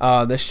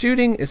 The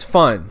shooting is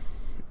fun.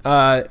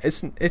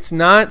 It's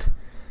not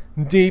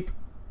deep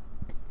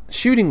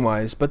shooting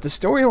wise, but the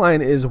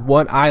storyline is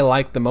what I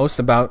like the most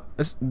about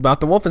the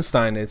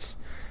Wolfenstein. It's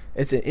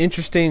an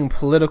interesting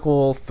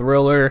political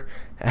thriller.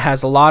 It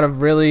has a lot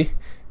of really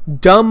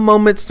dumb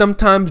moments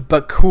sometimes,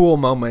 but cool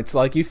moments.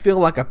 Like you feel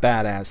like a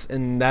badass,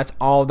 and that's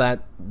all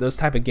that those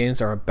type of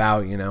games are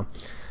about, you know.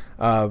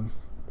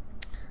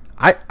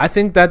 I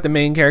think that the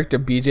main character,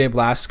 BJ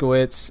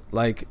Blazkowicz,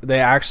 like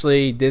they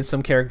actually did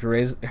some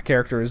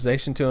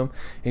characterization to him,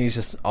 and he's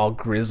just all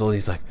grizzled.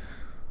 He's like,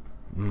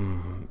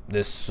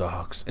 this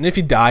sucks. And if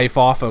you die,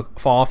 fall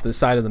off the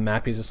side of the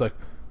map, he's just like,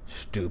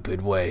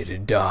 stupid way to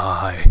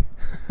die.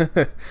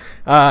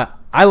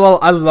 I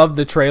love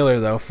the trailer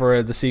though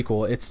for the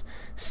sequel. It's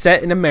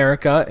set in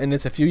America, and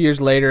it's a few years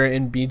later,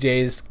 and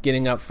BJ's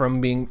getting up from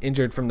being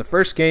injured from the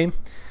first game,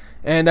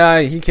 and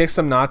he kicks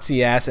some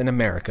Nazi ass in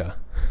America.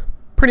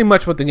 Pretty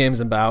much what the game's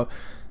about.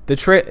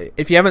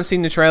 If you haven't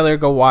seen the trailer,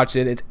 go watch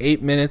it. It's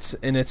 8 minutes,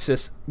 and it's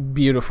just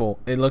beautiful.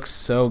 It looks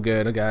so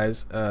good,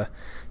 guys.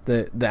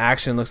 The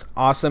action looks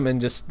awesome, and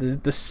just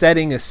the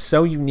setting is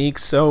so unique,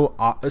 so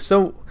I'm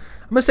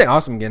gonna say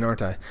awesome again,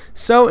 aren't I?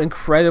 So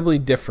incredibly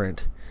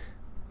different,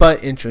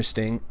 but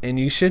interesting, and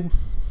you should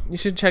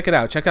check it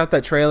out. Check out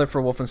that trailer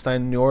for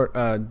Wolfenstein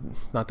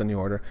not the New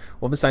Order,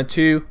 Wolfenstein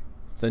 2,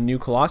 the New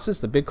Colossus,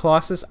 the Big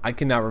Colossus. I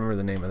cannot remember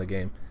the name of the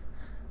game.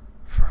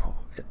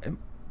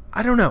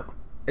 I don't know.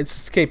 It's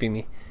escaping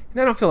me,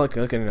 and I don't feel like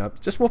looking it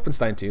up. Just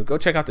Wolfenstein 2. Go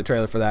check out the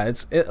trailer for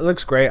that. It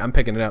looks great. I'm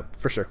picking it up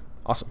for sure.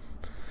 Awesome.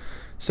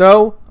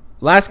 So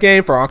last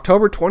game for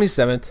October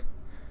 27th,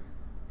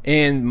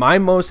 and my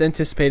most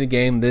anticipated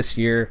game this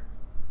year.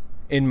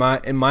 In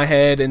my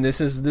head, and this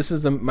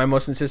is my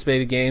most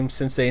anticipated game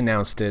since they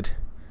announced it.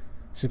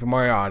 Super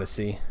Mario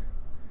Odyssey.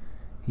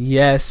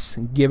 Yes,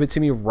 give it to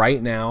me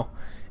right now.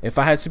 If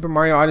I had Super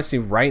Mario Odyssey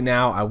right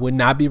now, I would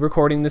not be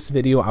recording this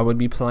video. I would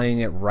be playing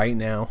it right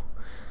now.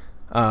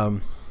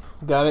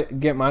 Got it.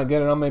 Get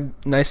it on my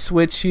nice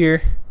Switch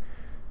here.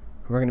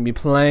 We're gonna be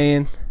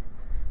playing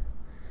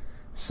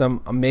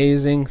some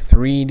amazing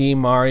 3D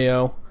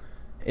Mario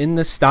in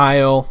the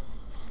style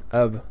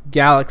of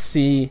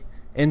Galaxy,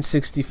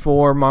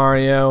 N64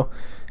 Mario,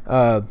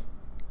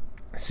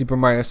 Super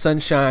Mario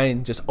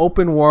Sunshine, just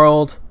open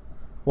world,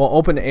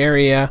 open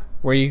area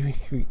where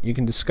you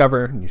can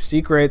discover new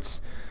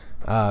secrets,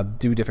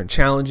 do different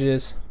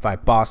challenges,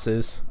 fight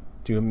bosses,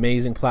 do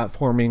amazing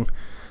platforming.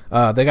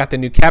 They got the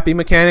new Cappy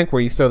mechanic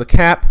where you throw the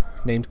cap,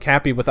 named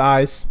Cappy with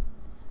eyes.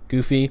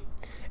 Goofy.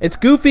 It's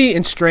goofy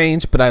and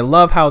strange, but I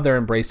love how they're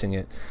embracing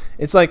it.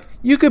 It's like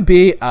you could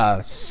be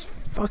a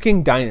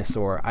fucking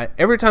dinosaur.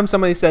 Every time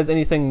somebody says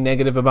anything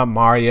negative about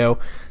Mario,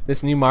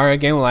 this new Mario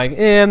game, I'm like,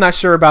 I'm not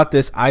sure about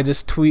this. I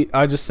just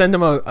send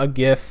them a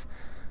gif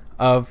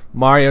of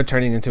Mario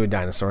turning into a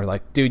dinosaur.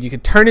 Like, dude, you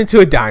could turn into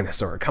a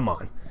dinosaur. Come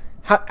on.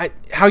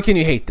 How can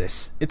you hate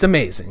this? It's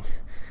amazing.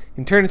 You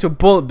can turn into a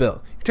Bullet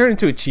Bill. You can turn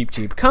into a Cheep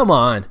Cheep. Come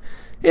on.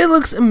 It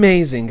looks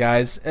amazing,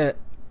 guys. It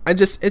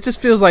just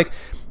feels like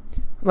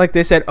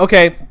they said,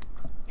 okay,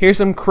 here's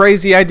some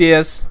crazy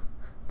ideas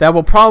that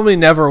will probably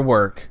never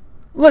work.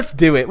 Let's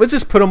do it. Let's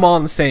just put them all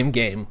in the same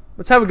game.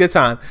 Let's have a good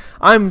time.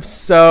 I'm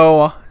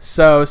so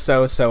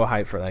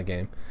hyped for that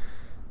game.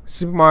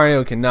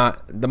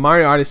 The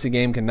Mario Odyssey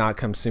game cannot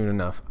come soon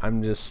enough.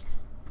 I'm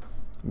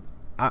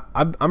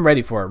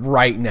ready for it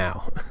right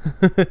now.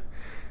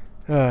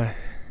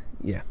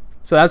 Yeah.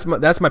 So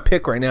that's my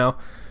pick right now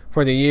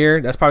for the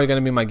year. That's probably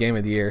going to be my game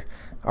of the year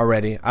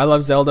already. I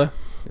love Zelda.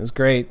 It was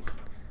great.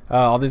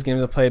 All these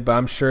games I played, but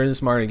I'm sure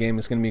this Mario game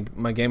is going to be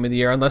my game of the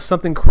year unless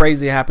something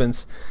crazy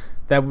happens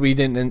that we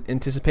didn't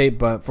anticipate,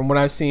 but from what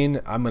I've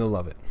seen, I'm going to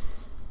love it.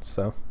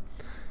 So,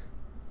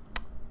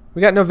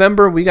 we got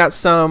November. We got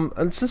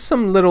just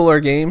some littler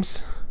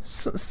games,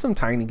 some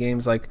tiny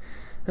games like,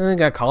 we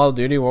got Call of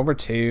Duty World War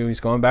II. He's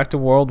going back to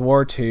World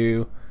War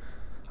II.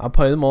 I'll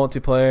play the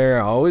multiplayer.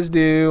 I always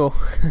do.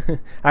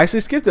 I actually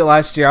skipped it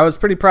last year. I was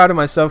pretty proud of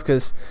myself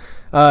because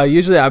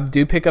usually I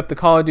do pick up the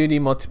Call of Duty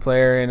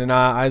multiplayer, and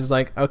I was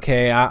like,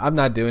 okay, I'm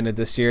not doing it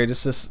this year.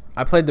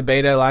 I played the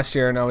beta last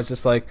year, and I was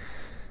just like,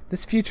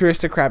 this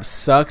futuristic crap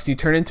sucks. You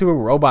turn into a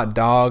robot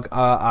dog.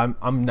 I'm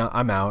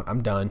out.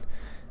 I'm done.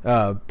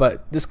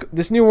 But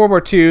this new World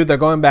War II, they're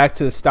going back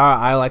to the style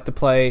I like to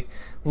play,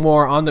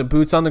 more on the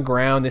boots on the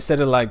ground. They said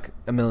it like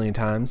a million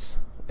times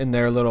in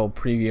their little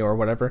preview or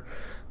whatever.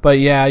 But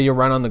yeah, you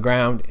run on the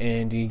ground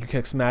and you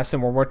kick some ass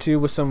in World War II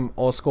with some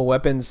old school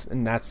weapons,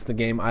 and that's the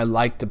game I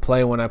like to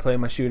play when I play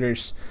my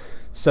shooters.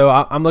 So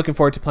I'm looking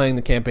forward to playing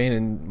the campaign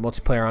and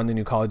multiplayer on the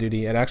new Call of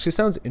Duty. It actually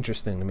sounds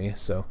interesting to me.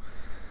 So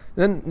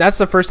then that's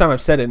the first time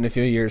I've said it in a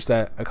few years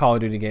that a Call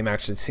of Duty game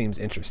actually seems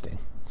interesting.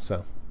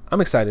 So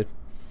I'm excited.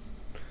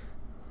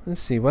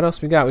 Let's see what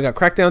else we got. We got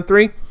Crackdown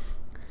 3.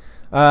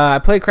 I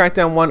played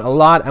Crackdown 1 a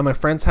lot at my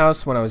friend's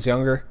house when I was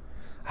younger.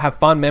 I have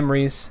fond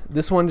memories.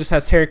 This one just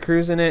has Terry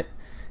Crews in it,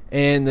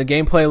 and the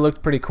gameplay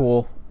looked pretty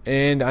cool.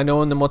 And I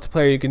know in the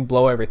multiplayer you can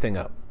blow everything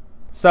up.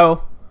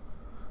 So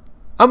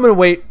I'm gonna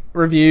wait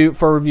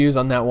for reviews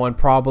on that one.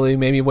 Probably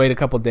maybe wait a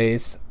couple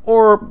days,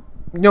 or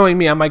knowing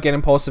me, I might get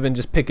impulsive and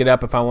just pick it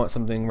up if I want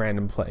something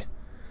random to play.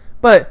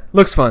 But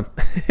looks fun.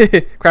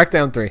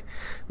 Crackdown 3.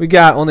 We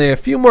got only a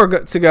few more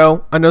to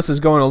go. I know this is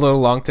going a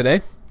little long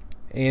today,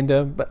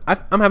 and but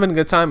I'm having a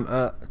good time.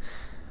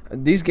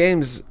 These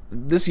games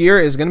this year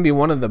is going to be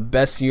one of the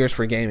best years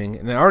for gaming,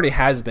 and it already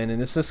has been,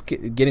 and it's just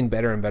getting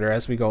better and better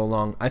as we go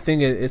along. I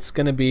think it's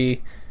going to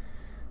be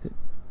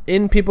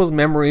in people's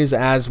memories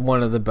as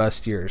one of the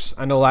best years.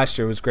 I know last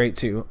year was great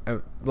too.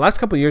 The last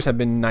couple of years have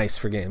been nice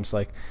for games.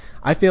 Like,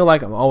 I feel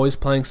like I'm always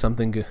playing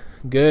something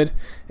good,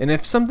 and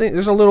if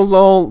there's a little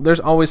lull, there's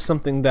always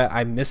something that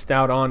I missed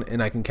out on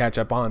and I can catch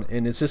up on,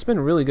 and it's just been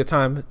a really good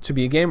time to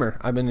be a gamer.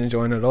 I've been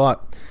enjoying it a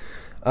lot.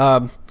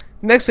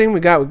 Next thing we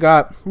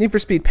got Need for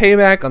Speed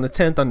Payback on the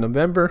 10th on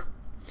November.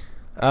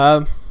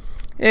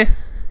 It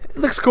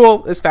looks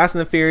cool. It's Fast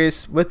and the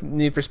Furious with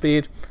Need for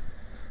Speed.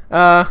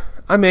 I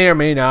may or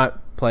may not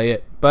play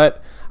it,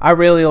 but I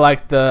really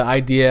like the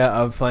idea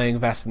of playing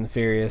Fast and the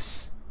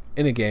Furious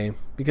in a game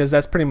because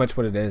that's pretty much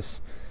what it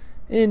is,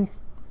 and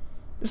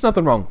there's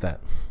nothing wrong with that.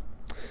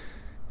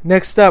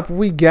 Next up,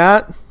 we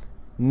got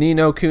Ni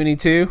no Kuni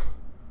 2.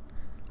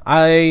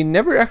 I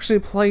never actually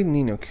played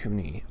Ni no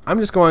Kuni. I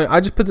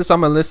just put this on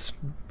my list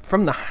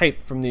from the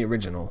hype from the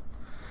original.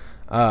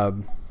 I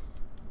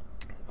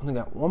only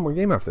got one more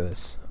game after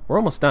this. We're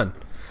almost done.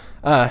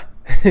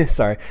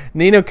 Sorry.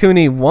 Ni no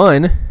Kuni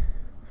 1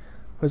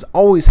 was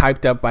always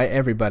hyped up by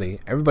everybody.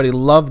 Everybody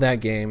loved that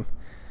game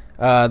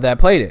that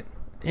played it.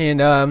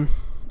 And I'm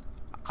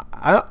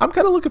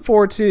kind of looking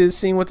forward to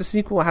seeing what the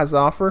sequel has to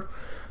offer.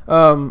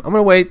 I'm going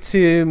to wait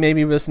to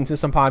maybe listen to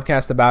some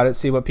podcast about it,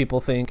 see what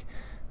people think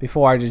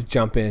before I just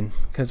jump in.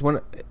 Because when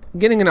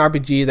getting an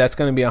RPG that's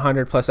going to be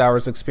 100+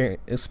 hours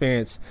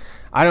experience,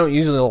 I don't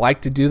usually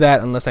like to do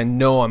that unless I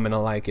know I'm going to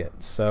like it.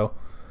 So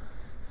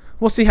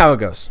we'll see how it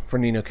goes for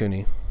Ni no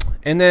Kuni.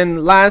 And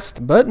then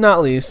last but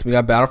not least, we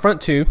got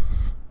Battlefront 2,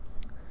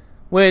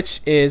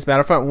 which is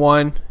Battlefront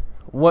 1,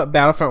 what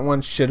Battlefront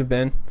 1 should have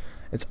been.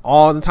 It's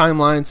all the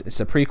timelines. It's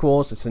the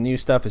prequels. It's the new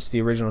stuff. It's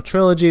the original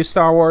trilogy of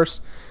Star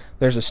Wars.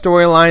 There's a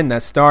storyline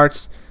that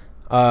starts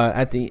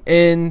at the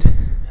end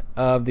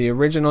of the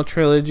original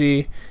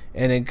trilogy,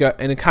 and it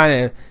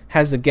kind of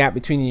has the gap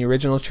between the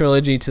original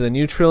trilogy to the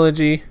new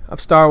trilogy of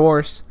Star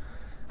Wars.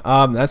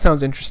 That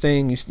sounds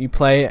interesting. You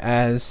play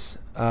as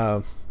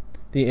the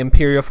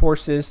Imperial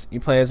forces.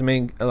 You play as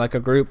a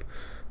group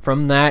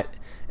from that,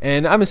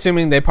 and I'm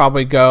assuming they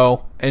probably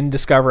go and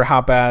discover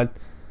how bad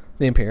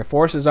the Imperial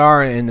forces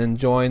are, and then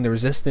join the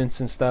Resistance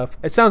and stuff.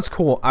 It sounds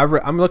cool.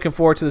 I'm looking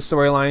forward to the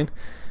storyline.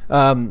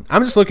 I'm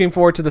just looking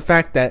forward to the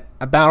fact that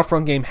a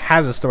Battlefront game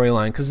has a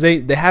storyline, because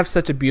they have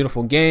such a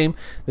beautiful game.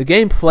 The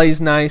game plays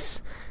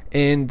nice,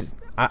 and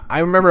I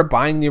remember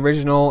buying the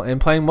original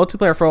and playing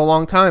multiplayer for a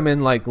long time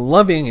and like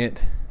loving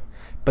it.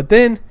 But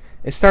then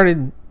it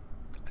started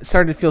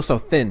to feel so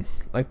thin,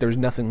 like there's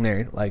nothing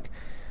there. Like,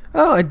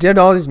 oh, I did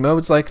all these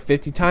modes like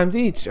 50 times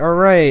each. All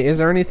right, is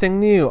there anything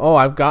new? Oh,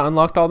 I've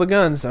unlocked all the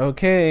guns.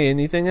 Okay,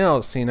 anything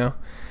else? It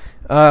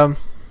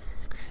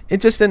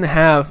just didn't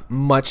have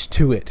much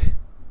to it.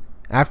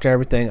 After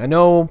everything, I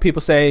know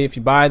people say if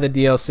you buy the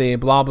DLC,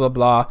 blah blah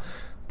blah,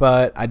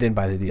 but I didn't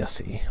buy the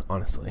DLC,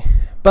 honestly.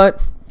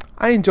 But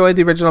I enjoyed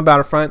the original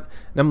Battlefront,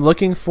 and I'm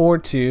looking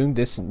forward to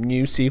this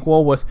new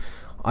sequel with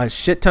a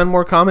shit ton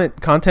more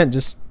content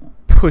just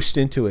pushed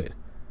into it.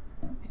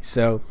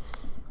 So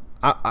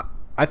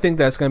I think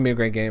that's going to be a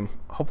great game.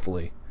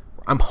 Hopefully,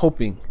 I'm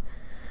hoping.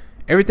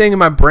 Everything in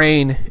my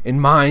brain and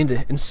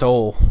mind and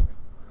soul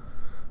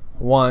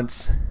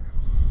wants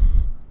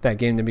that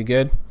game to be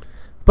good,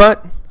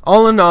 but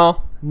all in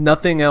all,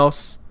 nothing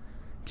else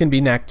can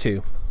be Knack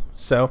 2.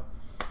 So,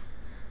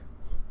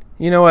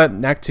 you know what?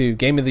 Knack 2,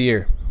 Game of the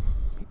Year.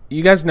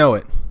 You guys know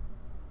it.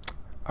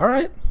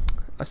 Alright.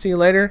 I'll see you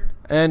later.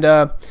 And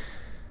I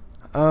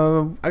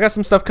got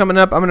some stuff coming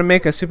up. I'm going to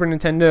make a Super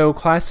Nintendo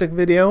Classic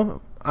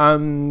video. I've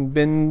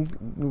been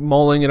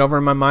mulling it over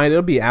in my mind.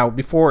 It'll be out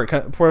before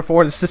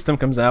the system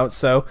comes out.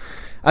 So,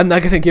 I'm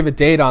not going to give a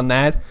date on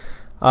that.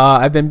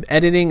 I've been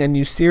editing a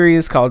new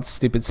series called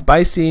Stupid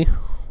Spicy,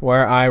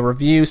 where I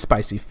review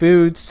spicy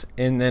foods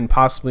and then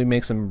possibly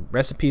make some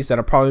recipes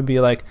that'll probably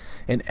be like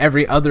an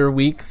every other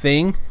week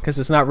thing, because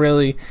it's not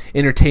really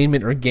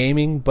entertainment or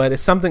gaming, but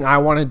it's something I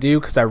want to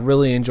do because I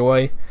really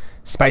enjoy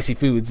spicy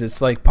foods.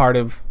 It's like part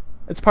of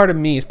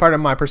me. It's part of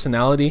my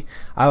personality.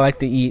 I like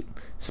to eat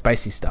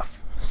spicy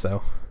stuff.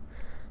 So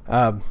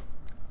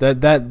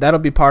that'll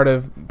be part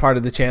of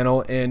the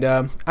channel, and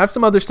I have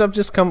some other stuff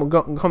just coming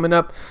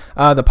up.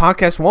 The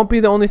podcast won't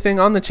be the only thing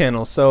on the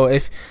channel, so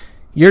if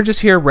you're just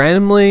here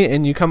randomly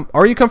and you come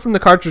from the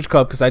Cartridge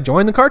Club, because I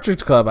joined the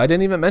Cartridge Club. I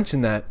didn't even mention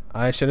that.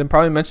 I should have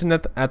probably mentioned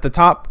that at the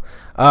top.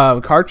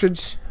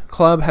 Cartridge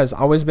Club has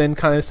always been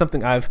kind of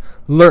something I've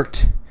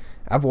lurked.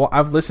 I've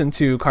listened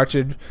to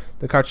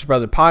the Cartridge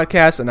Brother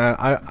podcast and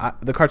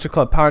the Cartridge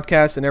Club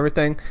podcast and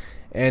everything,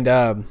 and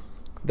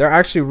they're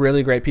actually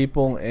really great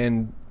people.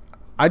 And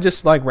I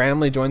just like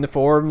randomly joined the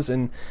forums,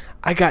 and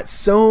I got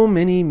so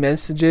many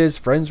messages,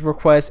 friends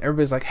requests.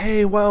 Everybody's like,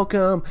 hey,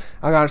 welcome.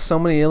 I got so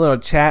many little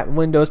chat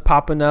windows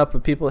popping up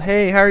with people.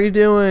 Hey, how are you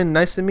doing?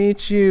 Nice to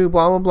meet you.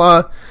 Blah, blah,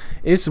 blah.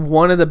 It's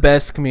one of the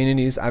best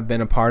communities I've been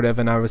a part of,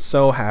 and I was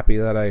so happy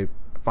that I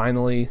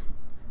finally,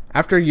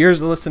 after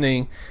years of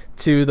listening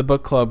to the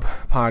book club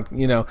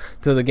to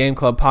the game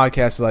club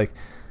podcast,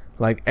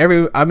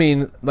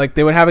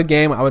 they would have a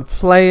game, I would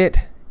play it,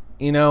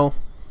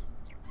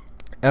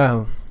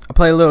 I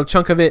play a little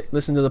chunk of it,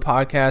 listen to the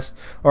podcast,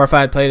 or if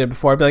I had played it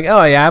before, I'd be like,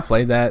 oh yeah, I've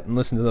played that, and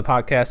listen to the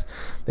podcast.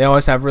 They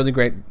always have really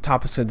great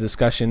topics of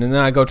discussion. And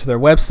then I go to their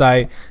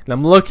website, and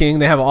I'm looking,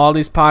 they have all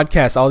these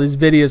podcasts, all these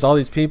videos, all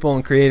these people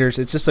and creators.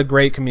 It's just a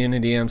great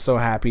community. I'm so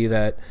happy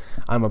that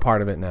I'm a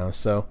part of it now.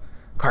 So,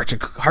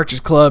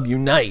 Cartridge Club,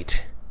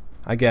 unite.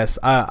 I guess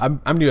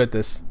I'm new at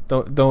this.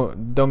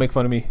 Don't make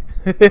fun of me.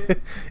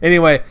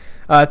 Anyway,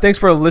 thanks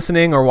for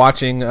listening or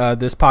watching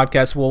this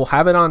podcast. We'll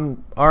have it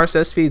on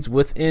RSS feeds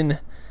within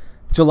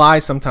July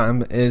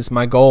sometime. Is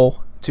my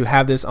goal to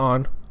have this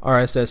on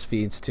RSS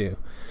feeds too.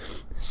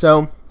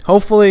 So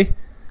hopefully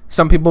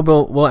some people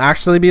will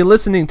actually be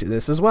listening to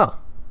this as well,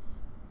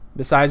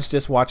 besides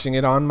just watching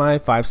it on my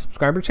 5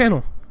 subscriber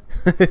channel.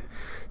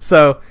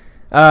 So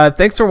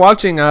thanks for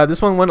watching.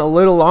 This one went a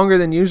little longer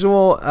than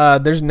usual.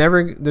 There's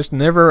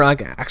never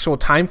like an actual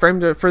time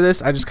frame for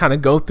this. I just kind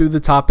of go through the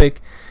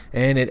topic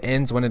and it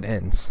ends when it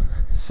ends.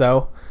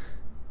 So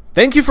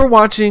thank you for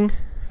watching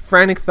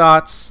Frantic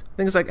Thoughts. I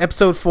think it's like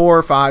episode 4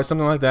 or 5,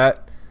 something like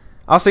that.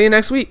 I'll see you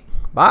next week.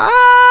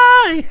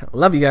 Bye.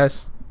 Love you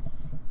guys.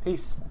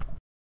 Peace.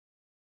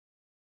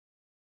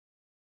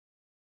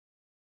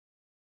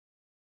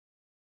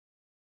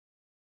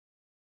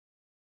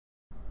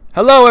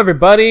 Hello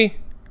everybody.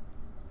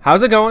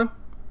 How's it going?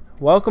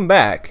 Welcome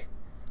back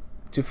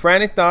to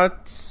Frantic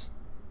Thoughts.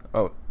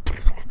 Oh,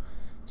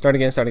 start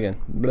again.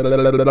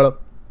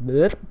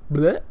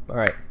 All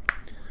right.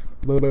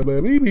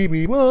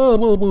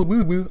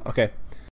 Okay.